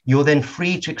information, you're then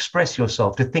free to express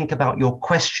yourself, to think about your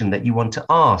question that you want to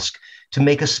ask, to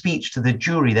make a speech to the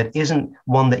jury that isn't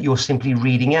one that you're simply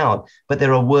reading out, but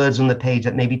there are words on the page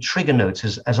that maybe trigger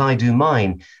notes, as I do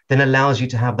mine, then allows you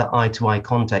to have that eye-to-eye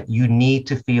contact. You need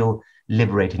to feel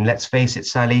liberating. Let's face it,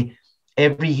 Sally,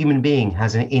 every human being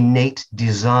has an innate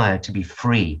desire to be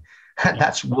free.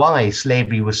 That's why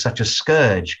slavery was such a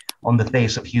scourge on the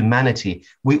face of humanity.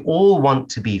 We all want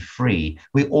to be free.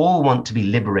 We all want to be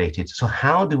liberated. So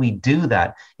how do we do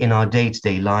that in our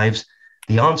day-to-day lives?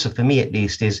 The answer for me, at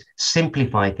least, is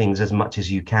simplify things as much as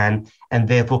you can and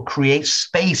therefore create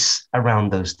space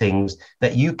around those things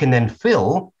that you can then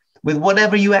fill with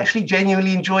whatever you actually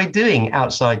genuinely enjoy doing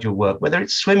outside your work, whether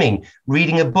it's swimming,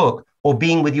 reading a book, or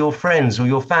being with your friends or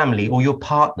your family or your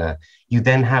partner. You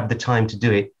then have the time to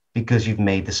do it because you've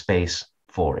made the space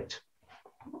for it.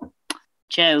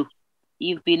 Jo,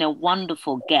 you've been a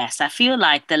wonderful guest. I feel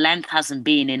like the length hasn't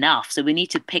been enough, so we need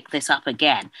to pick this up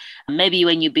again. Maybe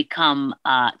when you become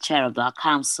chair of our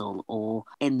council or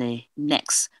in the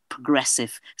next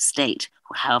progressive state,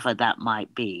 however that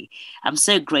might be. I'm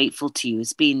so grateful to you.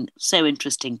 It's been so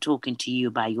interesting talking to you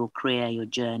about your career, your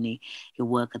journey, your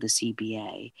work at the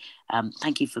CBA.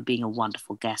 Thank you for being a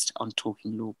wonderful guest on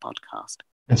Talking Law podcast.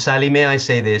 And Sally, may I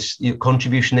say this, your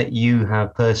contribution that you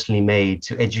have personally made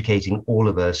to educating all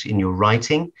of us in your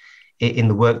writing, in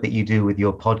the work that you do with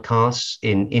your podcasts,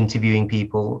 in interviewing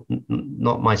people,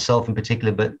 not myself in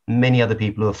particular, but many other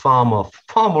people who are far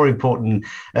more important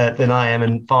than I am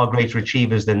and far greater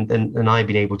achievers than I've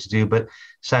been able to do. But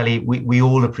Sally, we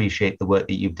all appreciate the work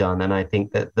that you've done. And I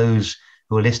think that those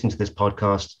who are listening to this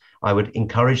podcast, I would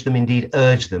encourage them, indeed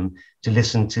urge them, to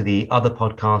listen to the other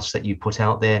podcasts that you put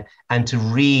out there and to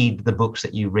read the books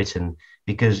that you've written,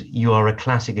 because you are a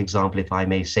classic example, if I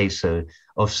may say so,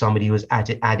 of somebody who has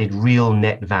added real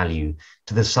net value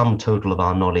to the sum total of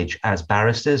our knowledge as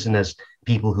barristers and as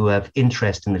people who have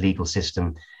interest in the legal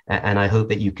system. And I hope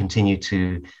that you continue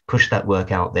to push that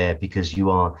work out there, because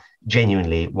you are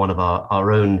genuinely one of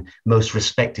our own most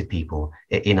respected people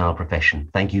in our profession.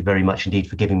 Thank you very much indeed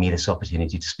for giving me this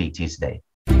opportunity to speak to you today.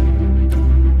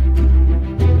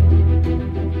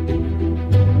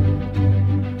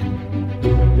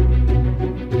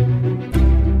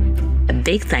 A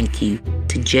big thank you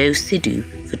to Jo Sidhu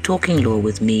for talking law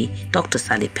with me, Dr.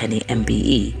 Sally Penni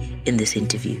MBE, in this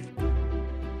interview.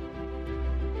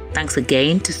 Thanks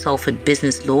again to Salford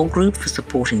Business Law Group for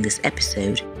supporting this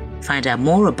episode. Find out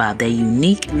more about their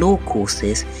unique law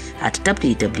courses at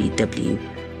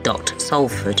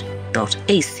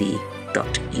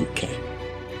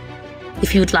www.salford.ac.uk.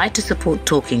 If you would like to support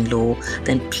Talking Law,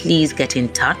 then please get in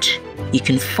touch. You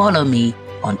can follow me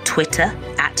on Twitter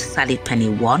at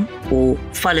SallyPenny1 or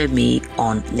follow me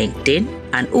on LinkedIn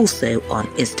and also on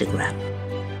Instagram.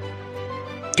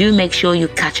 Do make sure you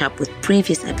catch up with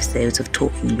previous episodes of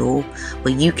Talking Law,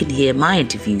 where you can hear my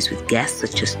interviews with guests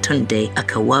such as Tunde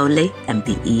Akawole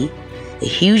MBE, a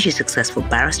hugely successful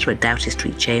barrister at Doughty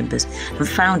Street Chambers and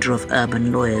founder of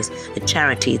Urban Lawyers, a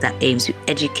charity that aims to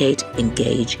educate,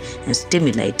 engage and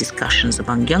stimulate discussions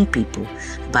among young people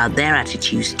about their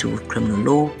attitudes toward criminal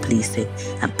law, policing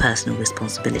and personal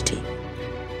responsibility.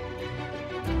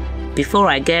 Before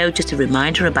I go, just a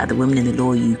reminder about the Women in the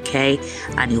Law UK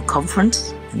annual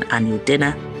conference and annual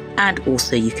dinner, and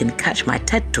also you can catch my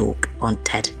TED Talk on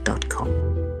TED.com.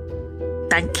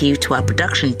 Thank you to our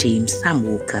production team, Sam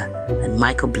Walker and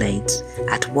Michael Blades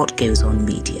at What Goes On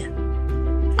Media.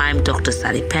 I'm Dr.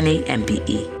 Sally Penni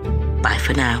MBE. Bye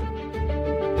for now.